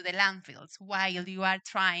food to the landfills while you are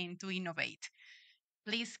trying to innovate.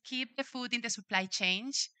 Please keep the food in the supply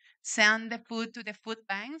chain, send the food to the food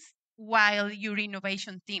banks while your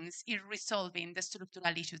innovation teams is resolving the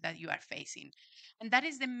structural issues that you are facing. And that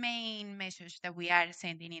is the main message that we are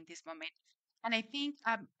sending in this moment. And I think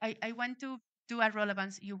I want to do a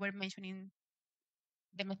relevance. You were mentioning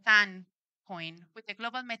the methane point. With the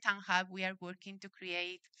Global Methane Hub, we are working to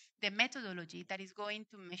create the methodology that is going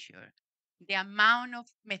to measure the amount of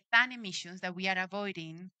methane emissions that we are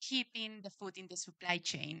avoiding, keeping the food in the supply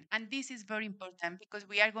chain. And this is very important because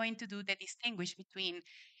we are going to do the distinguish between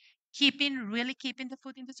really keeping the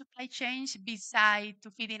food in the supply chain beside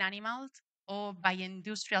to feeding animals or by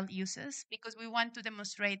industrial uses, because we want to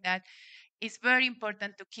demonstrate that it's very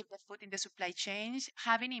important to keep the food in the supply chain,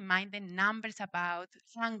 having in mind the numbers about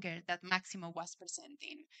hunger that Maximo was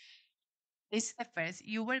presenting. This is the first.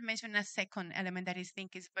 You were mentioning a second element that I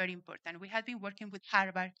think is very important. We have been working with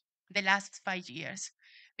Harvard the last 5 years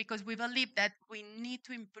because we believe that we need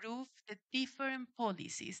to improve the different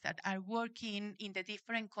policies that are working in the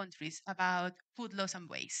different countries about food loss and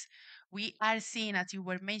waste. We are seeing, as you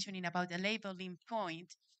were mentioning about the labeling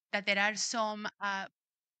point, that there are some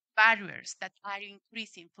barriers that are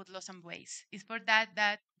increasing food loss and waste. It's for that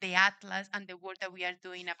that the atlas and the work that we are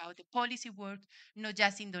doing about the policy work, not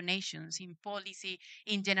just in donations, in policy,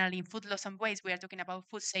 in general, in food loss and waste, we are talking about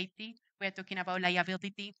food safety, we are talking about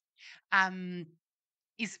liability. Um,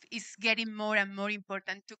 is getting more and more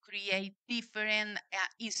important to create different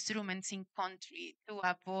instruments in country to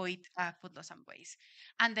avoid food loss and waste.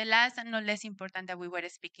 And the last and not less important that we were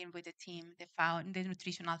speaking with the team, the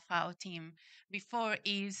nutritional FAO team before,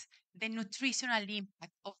 is the nutritional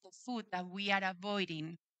impact of the food that we are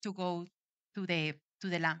avoiding to go to the to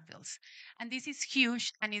the landfills. And this is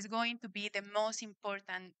huge and is going to be the most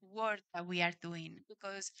important work that we are doing,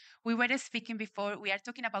 because we were speaking before, we are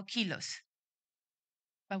talking about kilos,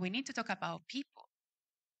 but we need to talk about people.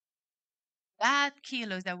 That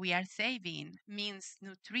kilos that we are saving means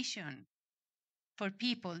nutrition for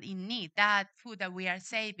people in need. That food that we are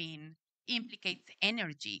saving implicates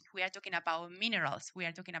energy. We are talking about minerals. We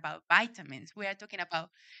are talking about vitamins. We are talking about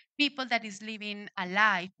people that is living a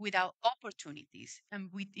life without opportunities. And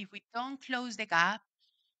if we don't close the gap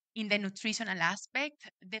in the nutritional aspect,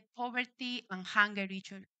 the poverty and hunger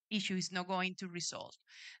issue is not going to resolve.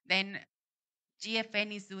 Then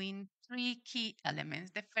GFN is doing three key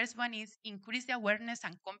elements. The first one is increase the awareness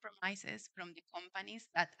and compromises from the companies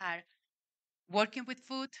that are working with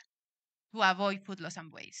food to avoid food loss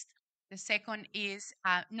and waste. The second is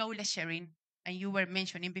knowledge sharing. And you were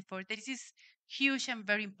mentioning before, this is huge and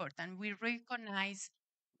very important. We recognize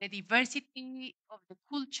the diversity of the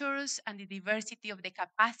cultures and the diversity of the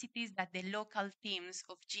capacities that the local teams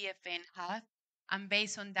of GFN have. And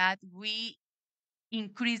based on that, we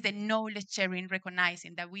increase the knowledge sharing,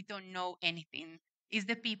 recognizing that we don't know anything. It's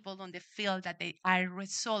the people on the field that they are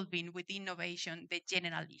resolving with innovation the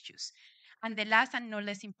general issues. And the last and not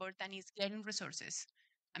less important is getting resources.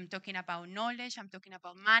 I'm talking about knowledge, I'm talking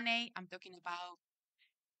about money, I'm talking about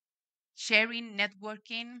sharing,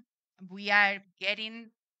 networking. We are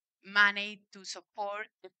getting money to support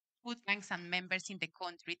the food banks and members in the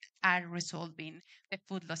country that are resolving the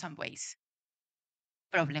food loss and waste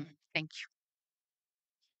problem. Thank you.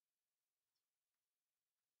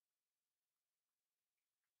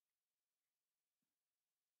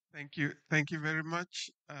 Thank you. Thank you very much,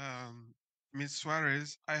 Ms.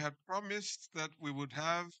 Suarez. I had promised that we would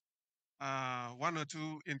have one or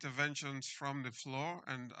two interventions from the floor,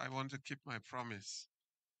 and I want to keep my promise.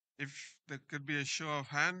 If there could be a show of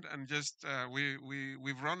hand, and just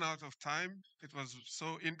we've run out of time. It was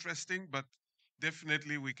so interesting, but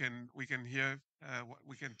definitely we can hear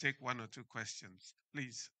we can take one or two questions.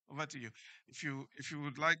 Please, over to you. If you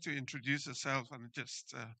would like to introduce yourself and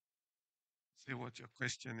just say what your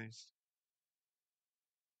question is.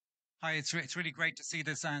 Hi, it's really great to see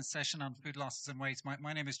this session on food losses and waste.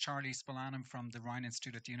 My name is Charlie Spillane. I'm from the Rhine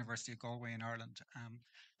Institute at the University of Galway in Ireland.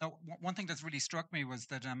 Now, one thing that's really struck me was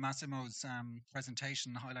that Massimo's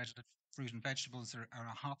presentation highlighted that fruit and vegetables are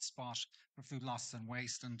a hot spot for food losses and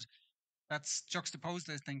waste. And that's juxtaposed,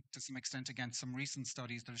 I think, to some extent against some recent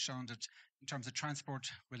studies that have shown that in terms of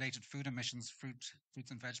transport-related food emissions, fruits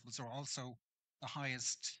and vegetables are also the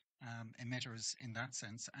highest emitters in that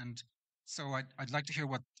sense. And so I'd like to hear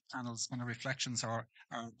what the panel's kind of reflections are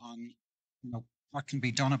on, what can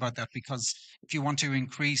be done about that, because if you want to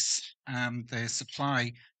increase the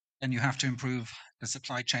supply, then you have to improve the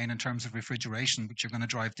supply chain in terms of refrigeration, which are going to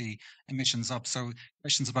drive the emissions up. So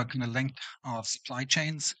questions about kind of length of supply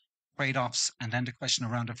chains, trade-offs, and then the question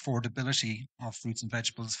around affordability of fruits and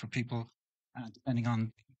vegetables for people, depending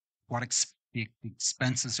on what the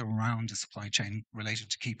expenses are around the supply chain related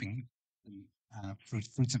to keeping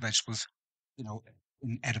fruits and vegetables,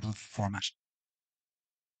 in edible format.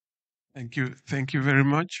 Thank you. Thank you very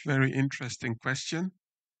much. Very interesting question.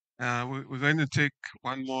 We're going to take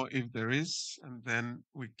one more if there is, and then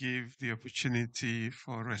we give the opportunity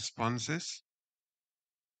for responses.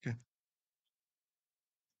 Okay.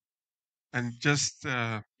 And just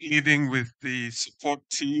leading with the support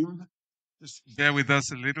team, just bear with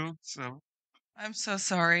us a little. So I'm so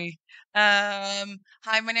sorry.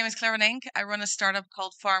 Hi, my name is Clara Nink. I run a startup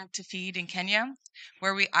called Farm to Feed in Kenya,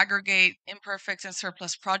 where we aggregate imperfect and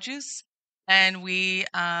surplus produce and we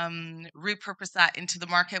repurpose that into the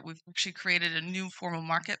market. We've actually created a new formal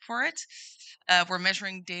market for it. We're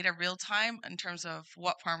measuring data real time in terms of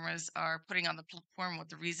what farmers are putting on the platform, what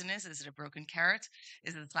the reason is. Is it a broken carrot?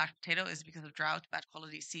 Is it a slash potato? Is it because of drought, bad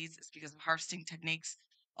quality seeds? Is it because of harvesting techniques?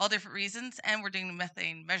 All different reasons. And we're doing the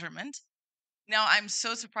methane measurement. Now, I'm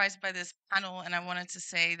so surprised by this panel, and I wanted to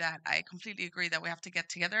say that I completely agree that we have to get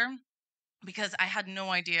together because I had no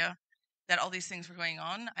idea that all these things were going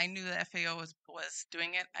on. I knew the FAO was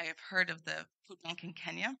doing it. I have heard of the food bank in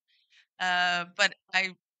Kenya, but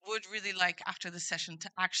I would really like after the session to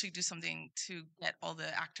actually do something to get all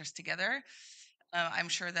the actors together. I'm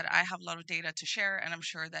sure that I have a lot of data to share, and I'm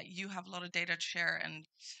sure that you have a lot of data to share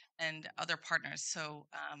and other partners. So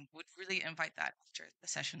would really invite that after the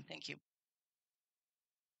session. Thank you.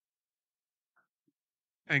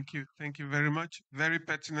 thank you. Thank you very much. Very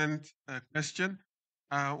pertinent question.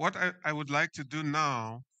 What I would like to do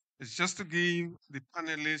now is just to give the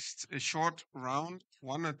panelists a short round,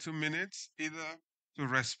 1 or 2 minutes, either to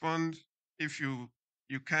respond, if you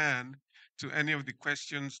can, to any of the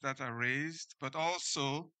questions that are raised, but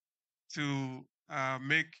also to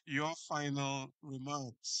make your final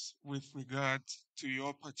remarks with regard to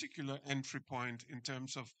your particular entry point in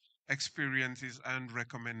terms of experiences and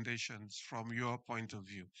recommendations from your point of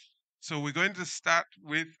view. So we're going to start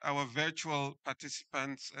with our virtual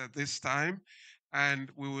participants this time,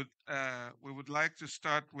 and we would like to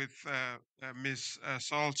start with Ms.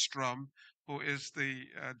 Sahlström, who is the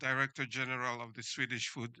Director General of the Swedish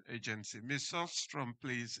Food Agency. Ms. Sahlström,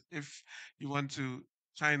 please, if you want to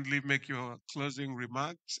kindly make your closing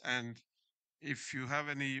remarks, and if you have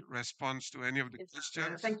any response to any of the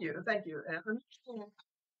questions. Thank you. Thank you.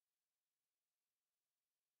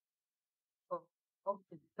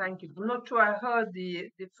 Okay, thank you. I'm not sure I heard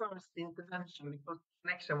the first intervention because the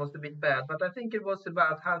connection was a bit bad, but I think it was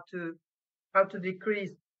about how to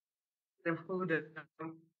decrease the food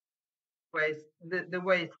waste, the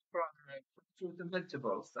waste from fruit and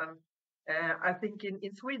vegetables. And I think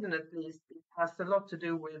in Sweden, at least, it has a lot to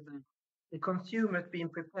do with the consumers being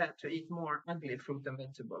prepared to eat more ugly fruit and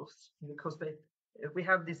vegetables because we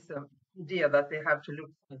have this idea that they have to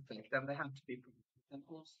look perfect and they have to be perfect, and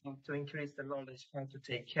also to increase the knowledge how to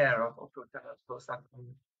take care of fruit and vegetables that are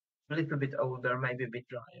a little bit older, maybe a bit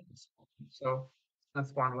drier. So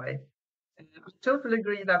that's one way. I totally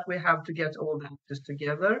agree that we have to get all the actors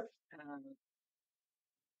together.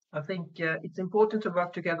 I think it's important to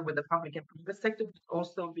work together with the public and private sector, but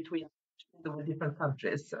also between the different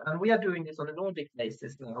countries. And we are doing this on a Nordic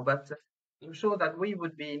basis now, but I'm sure that we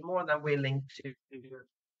would be more than willing to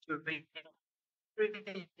be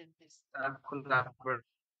in this collaboration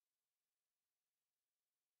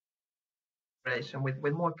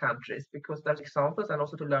with more countries because there's examples and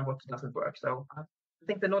also to learn what doesn't work. So I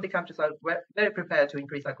think the Nordic countries are very prepared to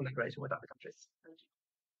increase our collaboration with other countries.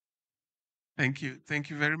 Thank you. Thank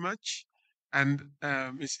you very much. And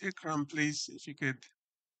Ms. Ikram, please, if you could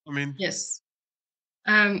come in. Yes.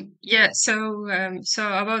 Yeah. So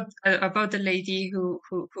about the lady who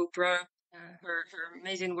brought her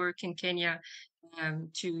amazing work in Kenya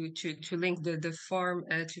to link the farm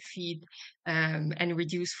to feed and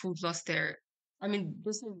reduce food loss there. I mean,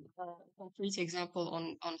 this is a concrete example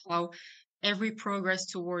on how every progress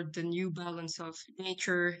toward the new balance of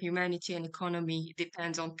nature, humanity, and economy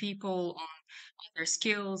depends on people, on their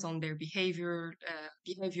skills, on their behavior,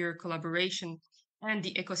 collaboration, and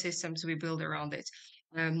the ecosystems we build around it.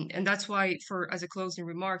 And that's why, as a closing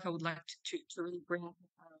remark, I would like to really bring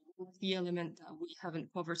the element that we haven't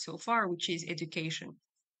covered so far, which is education.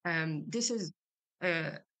 This is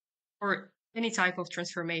for any type of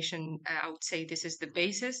transformation, I would say this is the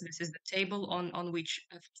basis, this is the table on which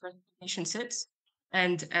transformation sits.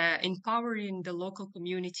 And empowering the local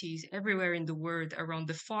communities everywhere in the world around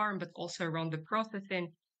the farm, but also around the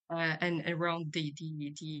processing and around the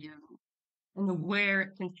and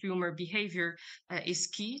where consumer behavior is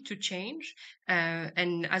key to change.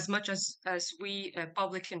 And as much as we,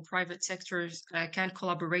 public and private sectors, can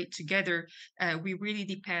collaborate together, we really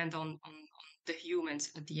depend on the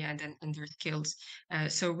humans at the end and their skills.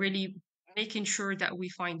 So really making sure that we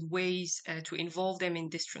find ways to involve them in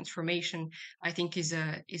this transformation, I think is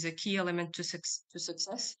a key element to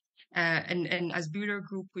success. And as Bureau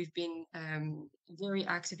Group, we've been very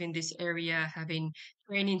active in this area, having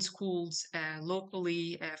training schools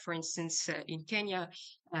locally, for instance, in Kenya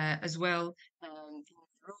as well, in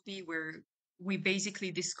Nairobi, where we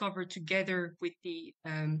basically discover together with the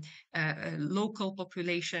local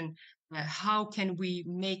population how can we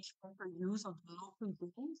make better use of the local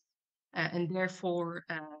goods and therefore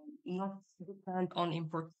not depend on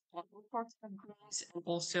imports of goods, and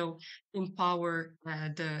also empower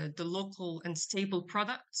the local and stable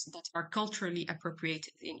products that are culturally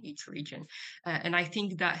appropriated in each region. And I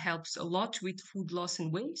think that helps a lot with food loss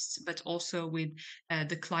and waste, but also with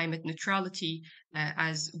the climate neutrality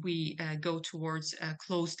as we go towards a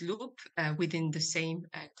closed loop within the same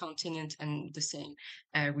continent and the same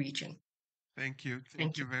region. Thank you.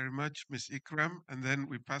 Thank you very much, Ms. Ikram. And then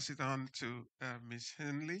we pass it on to Ms.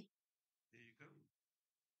 Henley. There you go.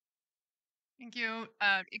 Thank you.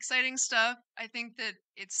 Exciting stuff. I think that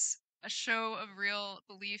it's a show of real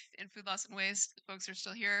belief in food loss and waste. The folks are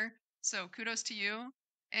still here. So kudos to you.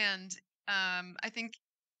 And I think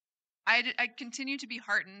I continue to be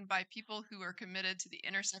heartened by people who are committed to the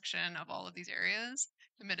intersection of all of these areas,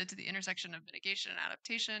 committed to the intersection of mitigation and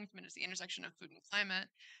adaptation, committed to the intersection of food and climate.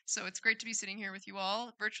 So it's great to be sitting here with you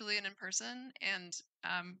all, virtually and in person, and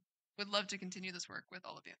would love to continue this work with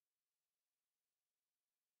all of you.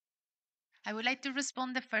 I would like to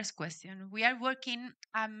respond the first question. We are working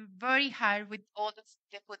very hard with all of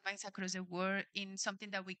the food banks across the world in something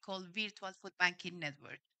that we call virtual food banking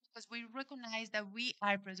network. because we recognize that we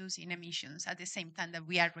are producing emissions at the same time that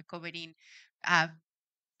we are recovering uh,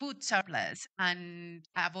 food surplus and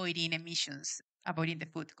avoiding emissions, avoiding the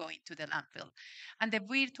food going to the landfill. And the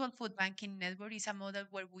virtual food banking network is a model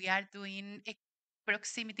where we are doing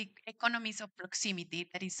proximity economies of proximity.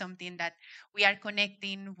 That is something that we are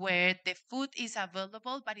connecting where the food is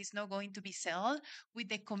available but it's not going to be sold with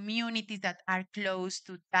the communities that are close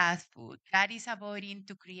to that food. That is avoiding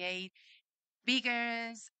to create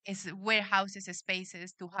bigger warehouses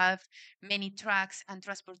spaces, to have many trucks and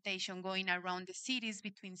transportation going around the cities,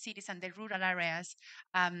 between cities and the rural areas.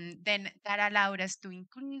 Then that allowed us to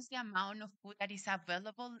increase the amount of food that is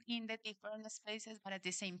available in the different spaces, but at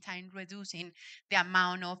the same time reducing the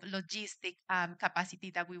amount of logistic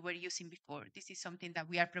capacity that we were using before. This is something that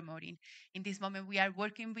we are promoting. In this moment, we are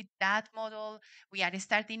working with that model. We are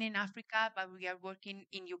starting in Africa, but we are working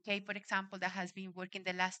in UK, for example, that has been working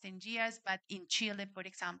the last 10 years, but in Chile, for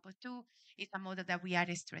example, too, is a model that we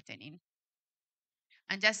are strengthening.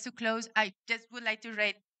 And just to close, I just would like to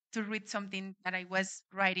read something that I was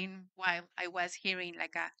writing while I was hearing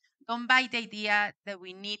like a don't buy the idea that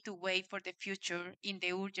we need to wait for the future in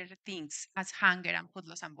the urgent things as hunger and food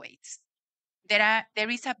loss and waste. There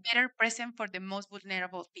is a better present for the most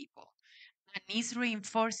vulnerable people and is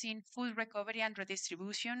reinforcing food recovery and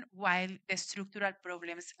redistribution while the structural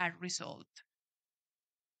problems are resolved.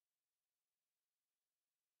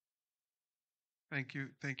 Thank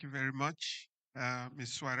you very much,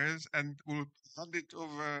 Ms. Suarez. And we'll hand it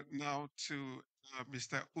over now to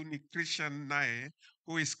Mr. Unikrishan Nae,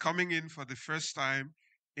 who is coming in for the first time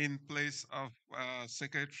in place of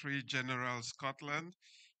Secretary General Scotland.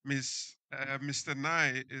 Mr.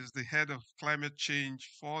 Nye is the head of climate change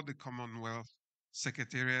for the Commonwealth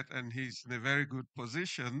Secretariat, and he's in a very good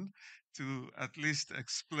position to at least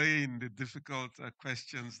explain the difficult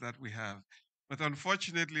questions that we have. But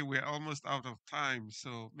unfortunately, we're almost out of time.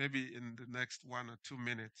 So maybe in the next 1 or 2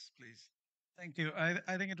 minutes, please. Thank you.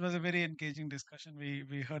 I think it was a very engaging discussion.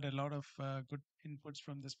 We heard a lot of good inputs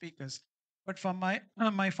from the speakers. But for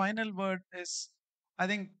my final word is, I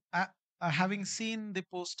think having seen the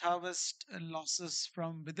post-harvest losses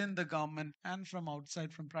from within the government and from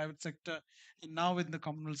outside, from private sector, and now in the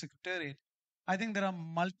Commonwealth Secretariat, I think there are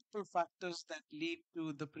multiple factors that lead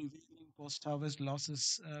to the prevailing post-harvest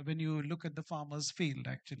losses when you look at the farmers' field.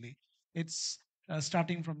 Actually, it's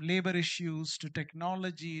starting from labor issues to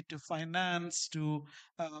technology to finance to,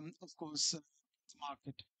 of course,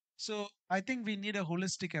 market. So I think we need a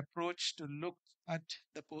holistic approach to look at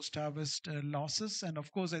the post-harvest losses. And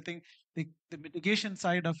of course, I think the mitigation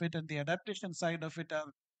side of it and the adaptation side of it are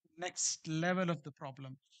next level of the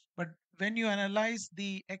problem. But when you analyze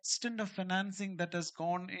the extent of financing that has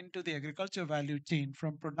gone into the agriculture value chain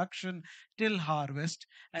from production till harvest,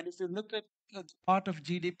 and if you look at the part of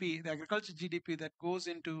GDP, the agriculture GDP that goes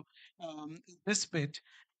into this bit,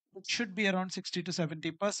 it should be around 60 to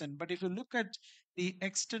 70%. But if you look at the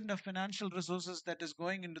extent of financial resources that is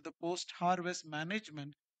going into the post harvest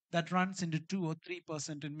management, that runs into 2 or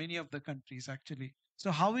 3% in many of the countries, actually.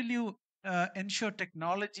 So, how will you ensure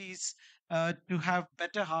technologies to have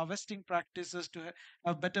better harvesting practices, to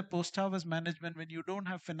have better post harvest management when you don't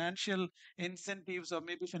have financial incentives or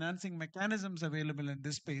maybe financing mechanisms available in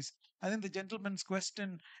this space? I think the gentleman's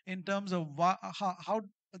question in terms of how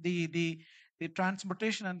the the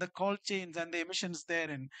transportation and the cold chains and the emissions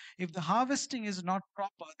therein. If the harvesting is not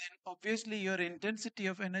proper, then obviously your intensity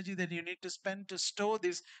of energy that you need to spend to store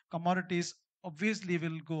these commodities obviously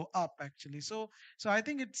will go up actually. So I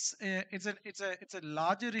think it's a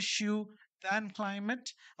larger issue than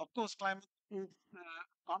climate. Of course, climate is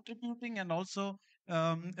contributing, and also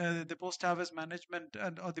the post-harvest management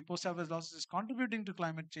and or the post-harvest losses is contributing to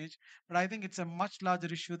climate change. But I think it's a much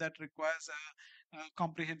larger issue that requires a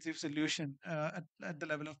comprehensive solution at the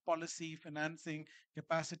level of policy, financing,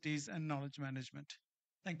 capacities, and knowledge management.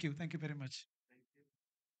 Thank you. Thank you very much.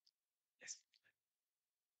 Yes.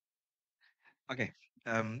 Okay.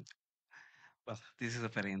 Um, well, this is a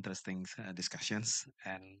very interesting discussions,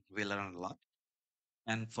 and we learn a lot.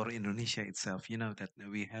 And for Indonesia itself, you know that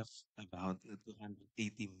we have about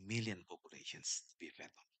 280 million populations to be fed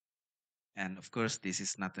on. And of course, this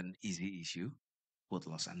is not an easy issue, food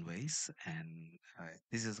loss and waste, and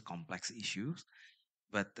this is a complex issue.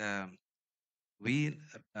 But we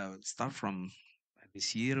start from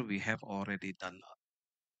this year, we have already done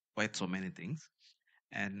quite so many things,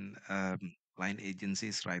 and line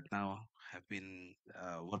agencies right now have been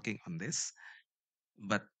working on this.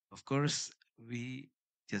 But of course, we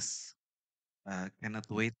just cannot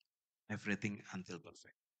wait everything until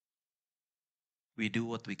perfect. We do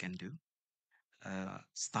what we can do.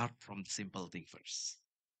 Start from the simple thing first.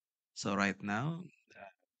 So right now,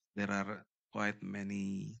 there are quite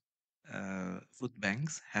many food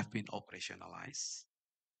banks have been operationalized,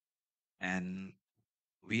 and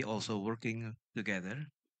we also working together.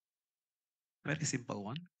 Very simple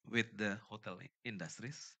one with the hotel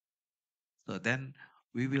industries. So then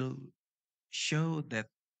we will show that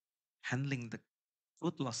handling the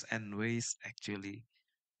food loss and waste actually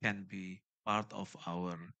can be part of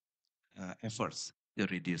our efforts to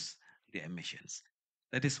reduce the emissions.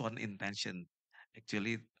 That is one intention,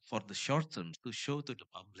 actually, for the short term to show to the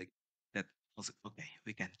public that also, okay,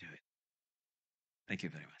 we can do it. Thank you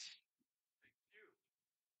very much.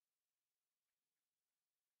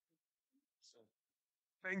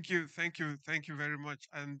 Thank you very much.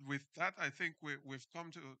 And with that, I think we've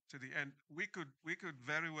come to the end. We could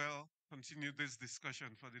very well continue this discussion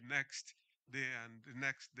for the next day and the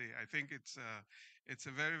next day. I think it's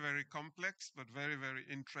a very, very complex but very, very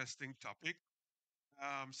interesting topic.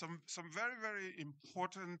 Some very, very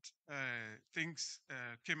important things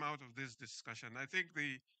came out of this discussion. I think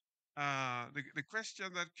the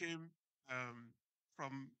question that came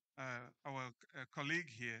from our colleague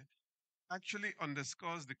here actually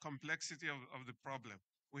underscores the complexity of the problem.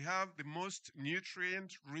 We have the most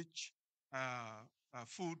nutrient rich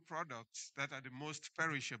food products that are the most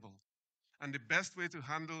perishable. And the best way to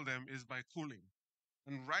handle them is by cooling.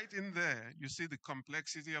 And right in there, you see the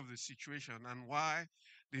complexity of the situation and why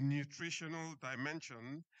the nutritional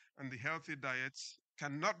dimension and the healthy diets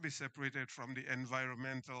cannot be separated from the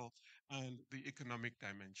environmental and the economic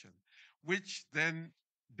dimension, which then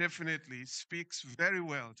definitely speaks very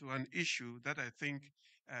well to an issue that I think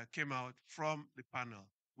came out from the panel.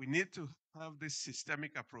 We need to have this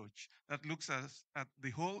systemic approach that looks at the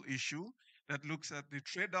whole issue, that looks at the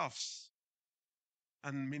trade offs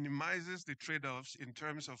and minimizes the trade-offs in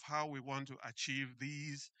terms of how we want to achieve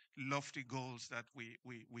these lofty goals that we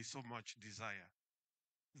so much desire.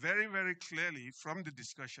 Very, very clearly from the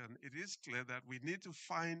discussion, it is clear that we need to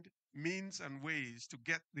find means and ways to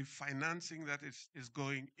get the financing that is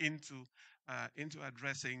going into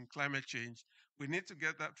addressing climate change. We need to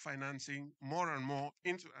get that financing more and more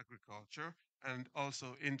into agriculture and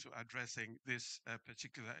also into addressing this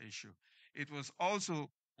particular issue. It was also,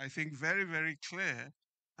 I think, very, very clear,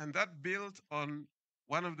 and that built on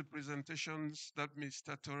one of the presentations that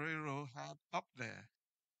Mr. Torero had up there.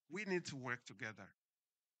 We need to work together.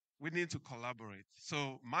 We need to collaborate.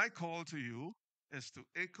 So my call to you is to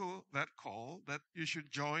echo that call that you should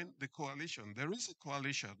join the coalition. There is a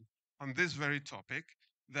coalition on this very topic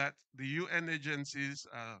that the UN agencies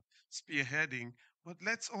are spearheading, but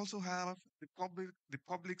let's also have the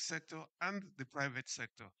public sector and the private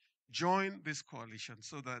sector join this coalition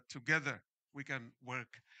so that together we can work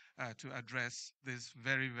to address this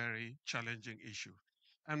very, very challenging issue.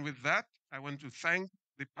 And with that, I want to thank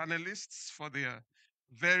the panelists for their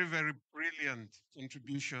very, very brilliant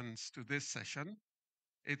contributions to this session.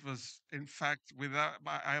 It was, in fact, without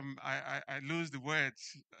I lose the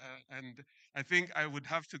words, and I think I would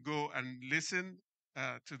have to go and listen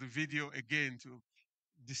to the video again to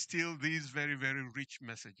distill these very, very rich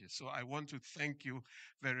messages. So I want to thank you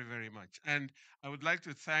very, very much. And I would like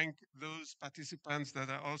to thank those participants that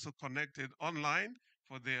are also connected online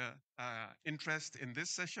for their interest in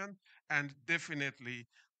this session, and definitely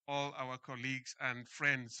all our colleagues and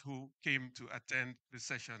friends who came to attend the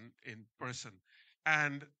session in person.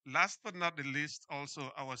 And last but not the least,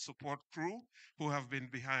 also our support crew who have been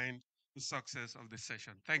behind the success of this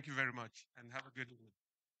session. Thank you very much and have a good evening.